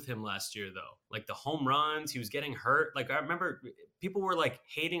flags with him last year, though. Like the home runs, he was getting hurt. Like I remember people were like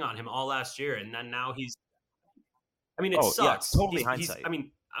hating on him all last year, and then now he's. I mean, it sucks. Yeah, totally hindsight. I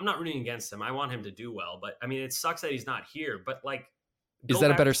mean, I'm not rooting against him. I want him to do well, but I mean, it sucks that he's not here. But like, is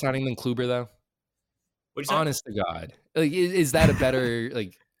that a better signing than Kluber, though? What'd you say? Honest to God, like, is that a better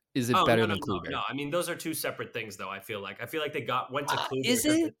like? Is it better than Kluber? No, I mean those are two separate things, though. I feel like they went to Kluber. Is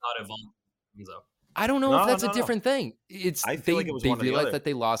because it? They thought Eovaldi. I don't know if that's a different thing. I feel like it was they one or the realized other. that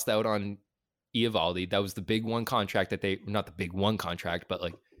they lost out on Eovaldi. That was the big one contract that not the big one contract, but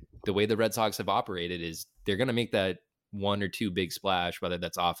like the way the Red Sox have operated is they're going to make that one or two big splash, whether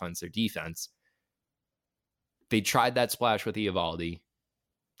that's offense or defense. They tried that splash with Eovaldi,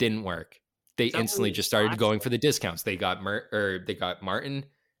 didn't work. They instantly just started going for the discounts. They got they got Martin,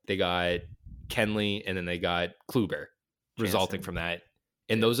 they got Kenley, and then they got Kluber, resulting from that.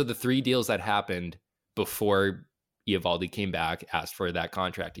 And those are the 3 deals that happened before Eovaldi came back, asked for that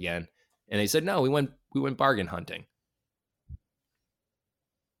contract again, and they said no. We went bargain hunting.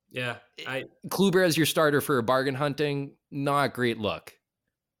 Yeah, Kluber as your starter for a bargain hunting, not a great look,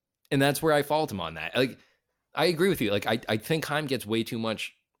 and that's where I fault him on that. Like, I agree with you. Like, I think Chaim gets way too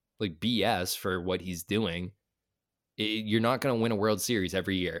much like BS for what he's doing. You're not going to win a World Series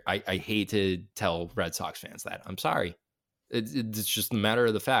every year. I hate to tell Red Sox fans that. I'm sorry. It's just a matter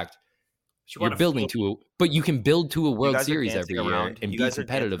of the fact. You're building but you can build to a World Series every year around. and You be guys are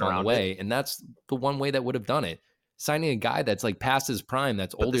competitive on the around way. And that's the one way that would have done it. Signing a guy that's like past his prime,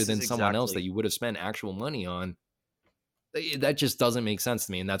 that's older than someone else that you would have spent actual money on, that just doesn't make sense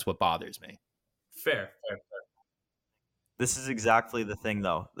to me. And that's what bothers me. Fair. This is exactly the thing,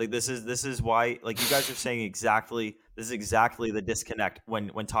 though. Like this is why, like, you guys are saying exactly, this is exactly the disconnect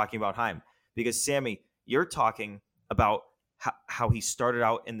when talking about Heim. Because Sammy, you're talking about how he started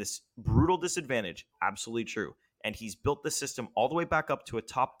out in this brutal disadvantage. Absolutely true. And he's built the system all the way back up to a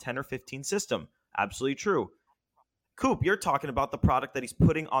top 10 or 15 system. Absolutely true. Coop, you're talking about the product that he's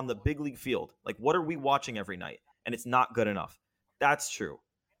putting on the big league field. Like, what are we watching every night? And it's not good enough. That's true.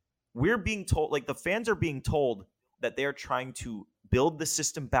 We're being told, like, the fans are being told that they're trying to build the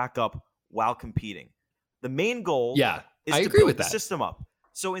system back up while competing. The main goal is to build the system up.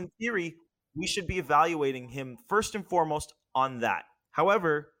 So in theory, we should be evaluating him first and foremost on that.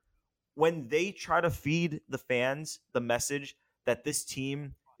 However, when they try to feed the fans the message that this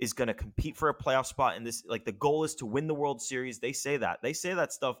team is going to compete for a playoff spot and this, like, the goal is to win the World Series, they say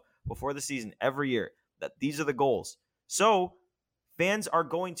that stuff before the season every year, that these are the goals. So fans are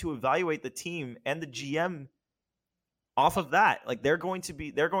going to evaluate the team and the GM off of that. Like, they're going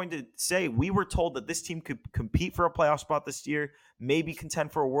to say, we were told that this team could compete for a playoff spot this year, maybe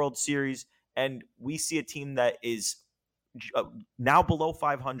contend for a World Series, and we see a team that is now below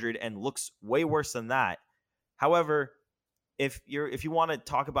 500 and looks way worse than that. However, if you want to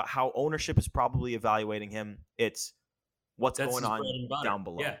talk about how ownership is probably evaluating him, it's what's going on down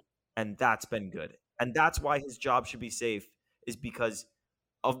below. Yeah. And that's been good. And that's why his job should be safe, is because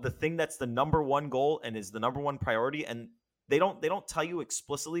of the thing that's the number one goal and is the number one priority. And they don't tell you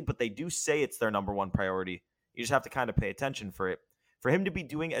explicitly, but they do say it's their number one priority. You just have to kind of pay attention for it. For him to be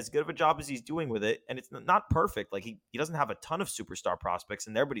doing as good of a job as he's doing with it, and it's not perfect. Like, he doesn't have a ton of superstar prospects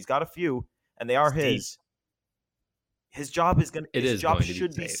in there, but he's got a few, and they are his. His job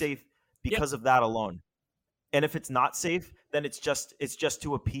should be safe because of that alone. And if it's not safe, then it's just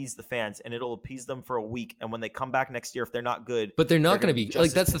to appease the fans, and it'll appease them for a week. And when they come back next year, if they're not good, but they're not going to be like,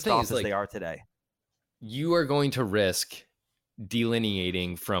 that's the thing, is like, they are today. You are going to risk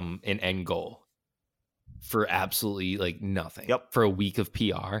delineating from an end goal for absolutely like nothing. Yep. For a week of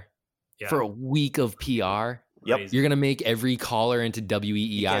PR. Yeah. For a week of PR. Yep. You're going to make every caller into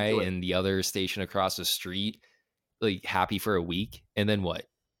WEEI and the other station across the street like happy for a week. And then what?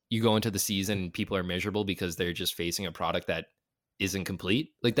 You go into the season and people are miserable because they're just facing a product that isn't complete.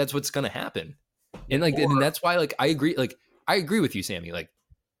 Like, that's what's going to happen. And like, and that's why, like, I agree with you, Sammy. Like,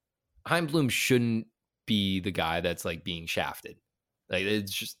 Chaim Bloom shouldn't be the guy that's like being shafted. Like,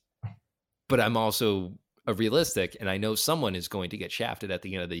 it's just, but I'm also a realistic, and I know someone is going to get shafted at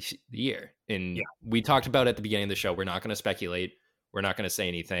the end of the year. And we talked about at the beginning of the show, we're not going to speculate. We're not going to say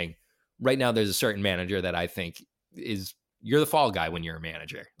anything. Right now, there's a certain manager that I think you're the fall guy when you're a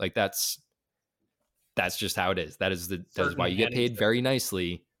manager. Like, that's just how it is. That is why you get paid very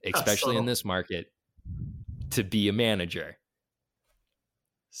nicely, especially in this market, to be a manager.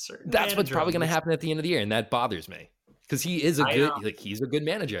 That's what's probably going to happen at the end of the year, and that bothers me because he is he's a good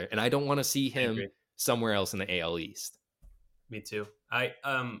manager, and I don't want to see him somewhere else in the AL East. Me too.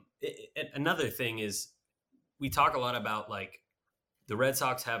 Another thing is, we talk a lot about, like, the Red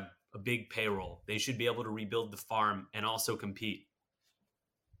Sox have a big payroll. They should be able to rebuild the farm and also compete.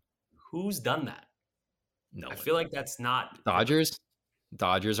 Who's done that? No, I feel like that's not Dodgers.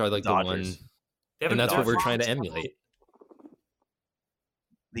 Dodgers are like the one, and that's what we're trying to emulate.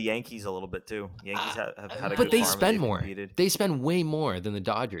 The Yankees a little bit too. Yankees have had a but good they farm spend more. Competed. They spend way more than the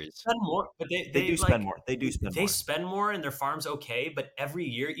Dodgers. Spend more, but they do spend more. They do spend more. They spend more, and their farm's okay. But every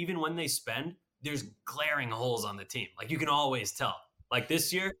year, even when they spend, there's glaring holes on the team. Like, you can always tell. Like,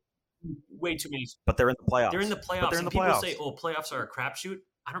 this year, way too many. But they're in the playoffs. They're in the playoffs. And people say, "Oh, playoffs are a crapshoot."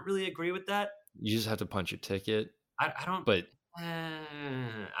 I don't really agree with that. You just have to punch a ticket. I don't. But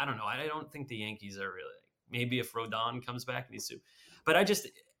I don't know. I don't think the Yankees are really. Maybe if Rodon comes back and he's super. But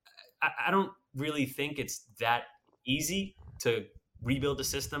I don't really think it's that easy to rebuild a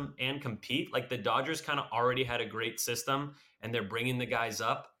system and compete. Like, the Dodgers kind of already had a great system, and they're bringing the guys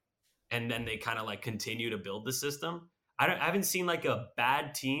up, and then they kind of like continue to build the system. I haven't seen like a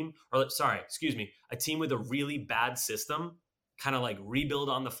bad team, a team with a really bad system kind of like rebuild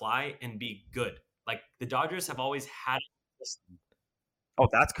on the fly and be good. Like, the Dodgers have always had a system. Oh,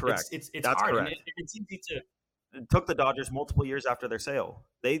 that's correct. It's that's hard. Correct. It's easy to. It took the Dodgers multiple years after their sale.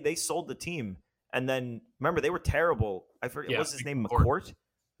 They sold the team, and then remember, they were terrible. I forget what's his name, McCourt.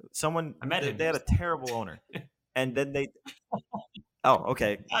 Someone I met him. They had a terrible owner, and then they. Oh,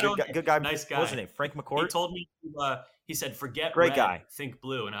 okay. Good guy. Nice guy. What's his name? Frank McCourt. He said, "Forget Great red, guy. think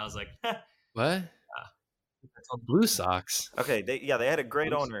blue," and I was like, What? Blue Sox. Okay, they had a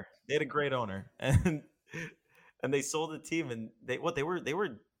great owner. They had a great owner, and they sold the team, and they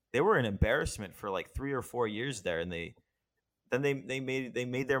were an embarrassment for like 3 or 4 years there, and they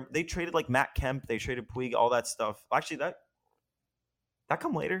traded like Matt Kemp, they traded Puig, all that stuff. Actually, that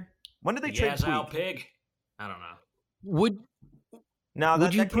come later. When did they trade Yazao Puig? Pig. I don't know. No,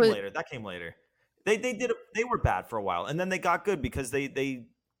 Would you that came put- later. That came later. They were bad for a while, and then they got good because they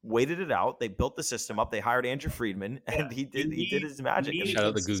waited it out. They built the system up. They hired Andrew Friedman, and he did his magic. you And need Shout out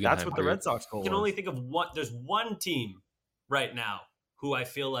the that's Guggenheim what the Group. Red Sox goal I can was. only think of there's one team right now who I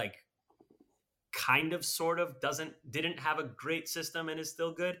feel like kind of sort of didn't have a great system and is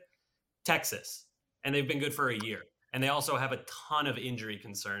still good. Texas. And they've been good for a year. And they also have a ton of injury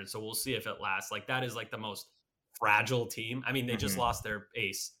concerns. So we'll see if it lasts. Like that is like the most fragile team. I mean, they just lost their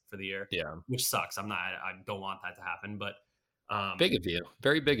ace for the year. Yeah. Which sucks. I don't want that to happen, but Big of you.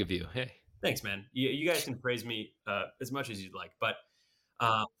 Very big of you. Hey. thanks, man. You guys can praise me as much as you'd like, but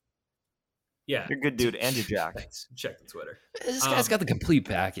yeah, You're a good dude, and you're Jack. thanks. Check the Twitter. This guy's got the complete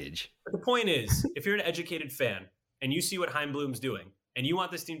package. But the point is, if you're an educated fan and you see what Heimblum's doing, and you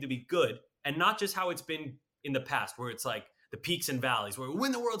want this team to be good, and not just how it's been in the past, where it's like the peaks and valleys, where we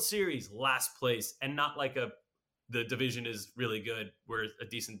win the World Series, last place, and not like the division is really good, we're a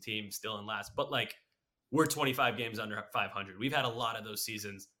decent team still in last, but like we're 25 games under 500. We've had a lot of those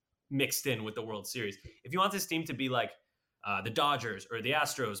seasons mixed in with the World Series. If you want this team to be like the Dodgers or the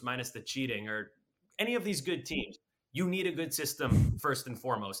Astros minus the cheating or any of these good teams, you need a good system first and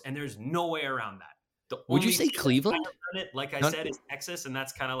foremost, and there's no way around that. Would you say Cleveland? Like I said, is Texas, and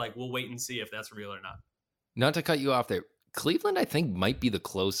that's kind of like we'll wait and see if that's real or not. Not to cut you off there. Cleveland, I think, might be the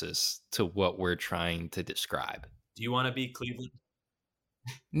closest to what we're trying to describe. Do you want to be Cleveland?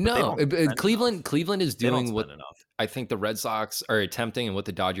 No, Cleveland is doing what enough. I think the Red Sox are attempting and what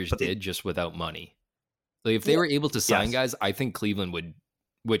the Dodgers did just without money. Like if they were able to sign guys, I think Cleveland would,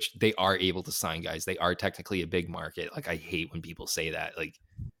 which they are able to sign guys. They are technically a big market. Like I hate when people say that. Like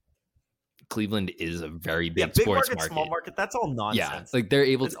Cleveland is a very big sports market. Small market. That's all nonsense. Yeah, like they're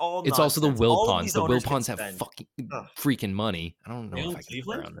able It's to. all It's also the nonsense. All of Wilpons. these The owners can Wilpons have spend. fucking freaking money. I don't know They if own I can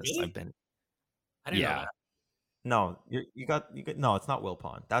Cleveland? swear on this. Really? I've been. I didn't know Yeah. that. No, you got no. It's not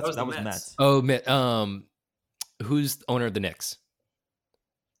Wilpon. That was the Mets. Mets. Oh, who's the owner of the Knicks?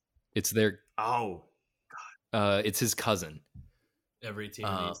 It's their. Oh, It's his cousin. Every team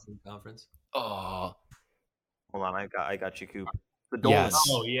in the Eastern Conference. Oh, hold on. I got you, Coop. The Yes. Dolans.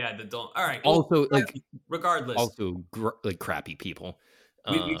 Oh yeah, the don't. All right. Well, also like regardless, like crappy people.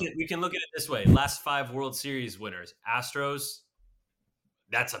 we can look at it this way: last 5 World Series winners, Astros.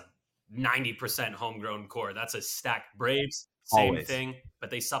 That's a 90% homegrown core. That's a stacked. Braves, same Always. thing, but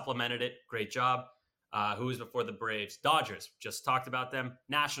they supplemented it. Great job. Who was before the Braves? Dodgers. Just talked about them.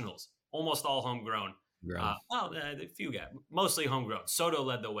 Nationals, almost all homegrown. A few guys, mostly homegrown. Soto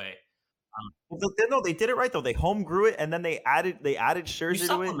led the way. No, they did it right though. They home grew it, and then they added You Scherzer to it.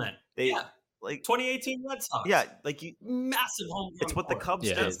 supplement. Yeah. Like 2018 Red Sox. yeah, like you. Massive homegrown. It's what the core. Cubs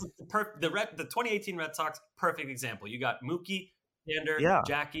Yeah. did. That's the 2018 Red Sox, perfect example. You got Mookie, Sander, Yeah.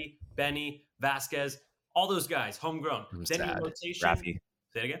 Jackie, Benny, Vasquez, all those guys, homegrown. I'm Then your sad. rotation. Raffy.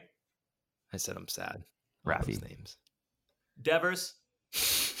 Say it again. I said I'm sad. All Raffy. those names. Devers.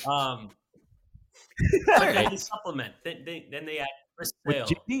 All Then right. they supplement. Then they add Chris With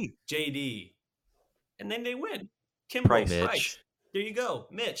Sale, JD. JD, and then they win. Price. Mitch. There you go,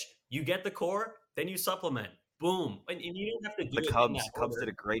 Mitch. You get the core, then you supplement. Boom, and you don't have to do The it in Cubs that Cubs order. did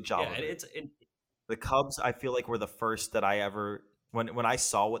a great job. Yeah, of it. it's The Cubs, I feel like, were the first that I ever when I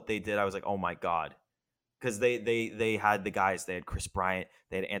saw what they did, I was like, oh my god, because they had the guys. They had Chris Bryant,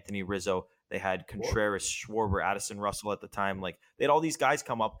 they had Anthony Rizzo, they had Contreras, Schwarber, Addison Russell at the time. Like they had all these guys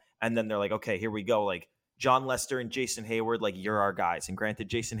come up, and then they're like, okay, here we go. Like John Lester and Jason Hayward, like you're our guys. And granted,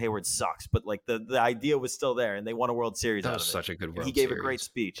 Jason Hayward sucks, but like the idea was still there, and they won a World Series. That out was of it. such a good And World he gave Series. a great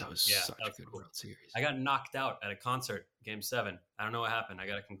speech. That was Yeah, such that a was good cool. World Series. I got knocked out at a concert, Game 7. I don't know what happened. I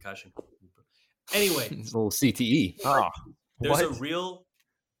got a concussion. Anyway, It's a little CTE. Oh, there's a what? real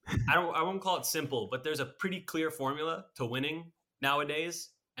I won't call it simple, but there's a pretty clear formula to winning nowadays,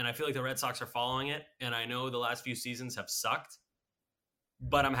 and I feel like the Red Sox are following it, and I know the last few seasons have sucked,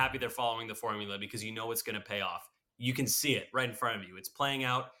 but I'm happy they're following the formula because you know it's going to pay off. You can see it right in front of you. It's playing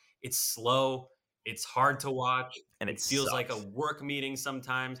out. It's slow. It's hard to watch. And it feels like a sucks. work meeting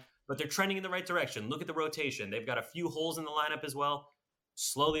sometimes, but they're trending in the right direction. Look at the rotation. They've got a few holes in the lineup as well.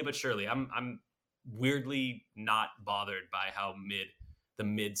 Slowly but surely. I'm weirdly not bothered by how the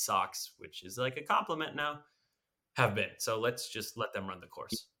mid Sox, which is like a compliment now, have been. So let's just let them run the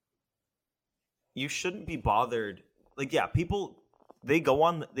course. You shouldn't be bothered like, yeah, people, they go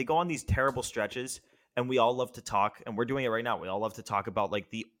on these terrible stretches, and we all love to talk, and we're doing it right now. We all love to talk about like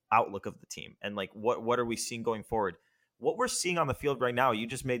the outlook of the team and like what are we seeing going forward. What we're seeing on the field right now, you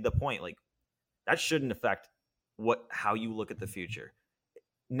just made the point, like that shouldn't affect how you look at the future.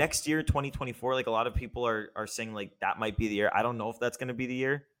 Next year, 2024, like a lot of people are saying like that might be the year. I don't know if that's going to be the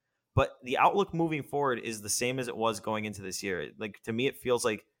year, but the outlook moving forward is the same as it was going into this year. Like to me, it feels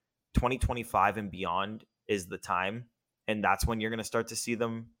like 2025 and beyond is the time, and that's when you're going to start to see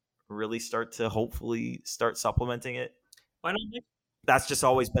them really start to hopefully start supplementing it. Why not? That's just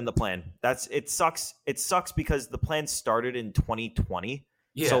always been the plan. It sucks. It sucks because the plan started in 2020.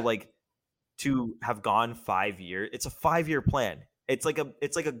 Yeah. So like to have gone 5 years, it's a 5-year plan. It's like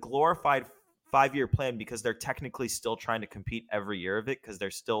a glorified 5-year plan because they're technically still trying to compete every year of it because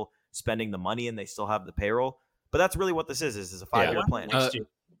they're still spending the money and they still have the payroll. But that's really what this is a 5-year plan. Next year.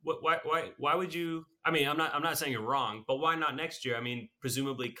 Why would you? I mean, I'm not saying you're wrong, but why not next year? I mean,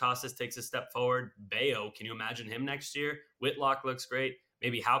 presumably Costas takes a step forward. Bayo, can you imagine him next year? Whitlock looks great.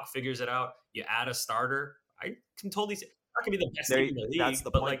 Maybe Houck figures it out. You add a starter. I can totally see. That could be the best team in the league. That's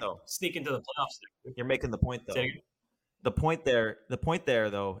the point, though. Sneak into the playoffs. You're making the point, though. The point there,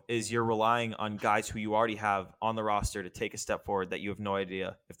 though, is you're relying on guys who you already have on the roster to take a step forward that you have no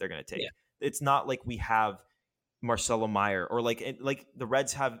idea if they're going to take. Yeah. It's not like we have Marcelo Meyer or like the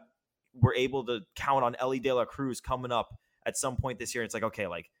Reds were able to count on Ellie De La Cruz coming up at some point this year. It's like, okay,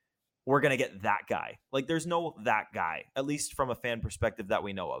 like we're going to get that guy. Like there's no that guy, at least from a fan perspective that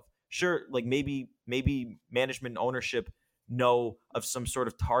we know of. Sure, like maybe management and ownership know of some sort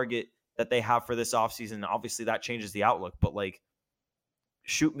of target that they have for this offseason. Obviously that changes the outlook, but like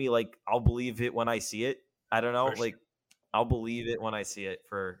shoot me, like I'll believe it when I see it. I don't know, like I'll believe it when I see it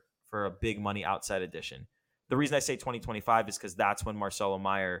for a big money outside addition. The reason I say 2025 is because that's when Marcelo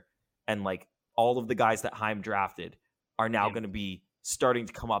Meyer and like all of the guys that Heim drafted are now going to be starting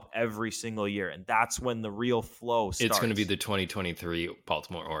to come up every single year. And that's when the real flow starts. It's going to be the 2023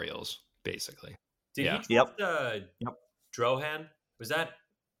 Baltimore Orioles, basically. Did he draft Drohan? Was that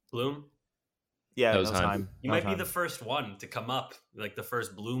Bloom? Yeah, that was Heim. You might be the first one to come up, like the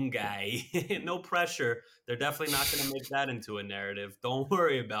first Bloom guy. No pressure. They're definitely not going to make that into a narrative. Don't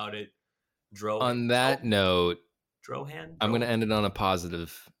worry about it. On that note, Drohan? I'm going to end it on a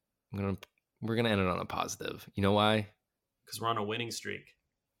positive. We're going to end it on a positive. You know why? Because we're on a winning streak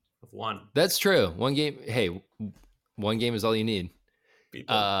of one. That's true. One game. Hey, one game is all you need.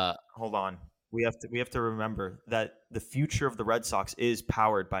 Hold on. We have to remember that the future of the Red Sox is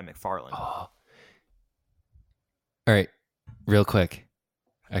powered by McFarland. Oh. All right, real quick.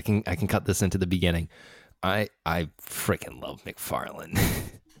 I can cut this into the beginning. I freaking love McFarland.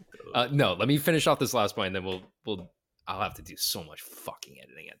 No, let me finish off this last point, and then I'll have to do so much fucking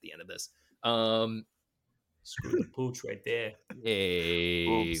editing at the end of this. Screw the pooch right there.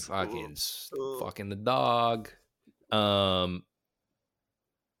 Hey, fucking the dog. Where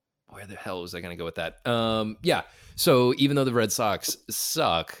the hell was I going to go with that? Yeah. So even though the Red Sox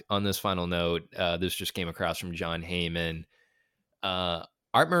suck, on this final note, this just came across from John Heyman.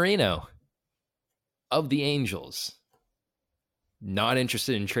 Art Moreno of the Angels, not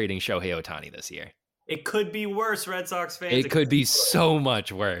interested in trading Shohei Ohtani this year. It could be worse, Red Sox fans. It could be so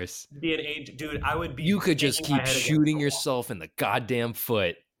much worse. Be an age, dude. I would be. You could just keep shooting yourself in the goddamn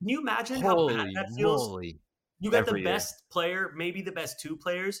foot. Can you imagine how bad that feels? You got the best player, maybe the best two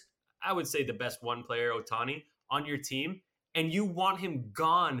players. I would say the best one player, Ohtani, on your team, and you want him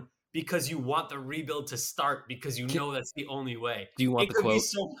gone because you want the rebuild to start because you know that's the only way. Do you want the quote? It could be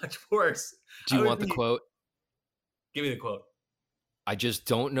so much worse. Do you want the quote? Give me the quote. I just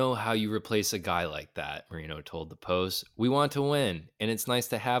don't know how you replace a guy like that, Marino told the Post. We want to win, and it's nice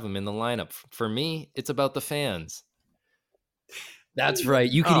to have him in the lineup. For me, it's about the fans. That's right.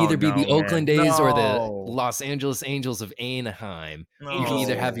 You could either be the Oakland A's or the Los Angeles Angels of Anaheim. You can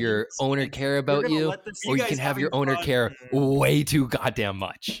either have your owner care about you, or you can have your owner care way too goddamn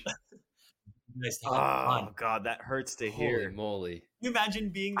much. Oh, God, that hurts to hear. Holy moly. Can you imagine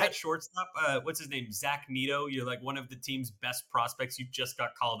being that shortstop? What's his name? Zach Neto. You're like one of the team's best prospects. You just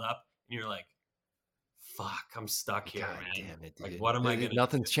got called up, and you're like, fuck, I'm stuck here, God man. damn it, dude. Like, what am I going to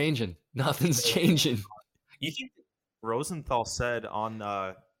Nothing's changing. Nothing's changing. You think Rosenthal said on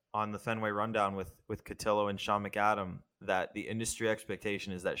the Fenway Rundown with Cotillo and Sean McAdam that the industry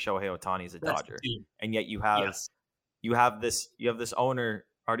expectation is that Shohei Ohtani is a Dodger, and yet you have this owner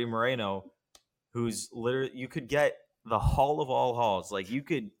Artie Moreno, who's literally, you could get the Hall of all halls. Like you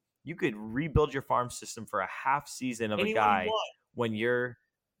could rebuild your farm system for a half season of a guy when you're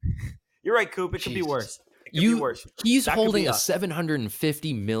right, Coop. It could be worse. It could be worse. He's That could holding be a us.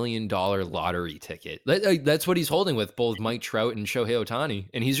 $750 million lottery ticket. That's what he's holding with both Mike Trout and Shohei Ohtani.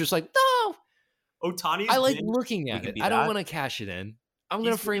 And he's just like, no, Ohtani's I like been, looking at could it. be I don't that. want to cash it in. I'm He's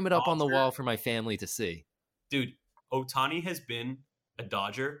going to been frame a it up on the Dodger. wall for my family to see. Dude, Ohtani has been a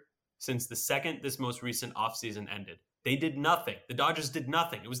Dodger since the second this most recent offseason ended. They did nothing. The Dodgers did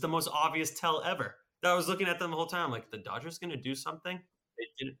nothing. It was the most obvious tell ever. I was looking at them the whole time, like, the Dodgers going to do something? They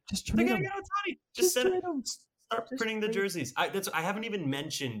didn't. Just They're trade going him. to get Ohtani. Just Just trade him. start Just printing the trade- jerseys. I haven't even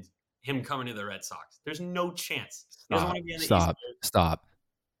mentioned him coming to the Red Sox. There's no chance. He doesn't Stop. want to be in the Stop. East Stop.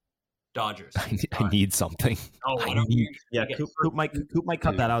 Dodgers. I need something. Oh, I I don't need- Yeah, Coop might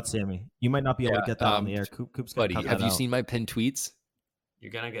cut Dude. that out, Sammy. You might not be able to Yeah, get that on the air. Coop's gonna Buddy, cut have that you out. seen my pinned tweets?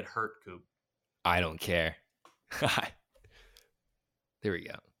 You're going to get hurt, Coop. I don't care. There we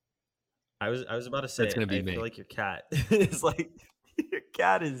go. I was about to say That's gonna be I me. feel like your cat is like your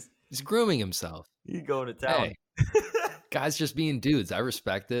cat is He's grooming himself. you going to town. Hey, guys just being dudes. I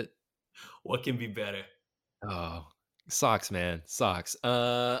respect it. What can be better? Oh, sucks, man. Sucks.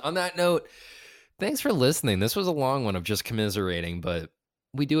 On that note, thanks for listening. This was a long one of just commiserating, but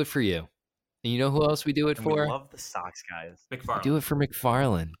we do it for you. And you know who else we do it And for? we love the Sox guys. We McFarland. do it for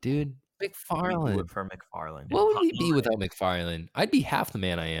McFarland, dude. We do McFarland. it for McFarland. What would we be without McFarland? I'd be half the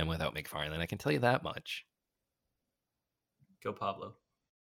man I am without McFarland. I can tell you that much. Go Pablo.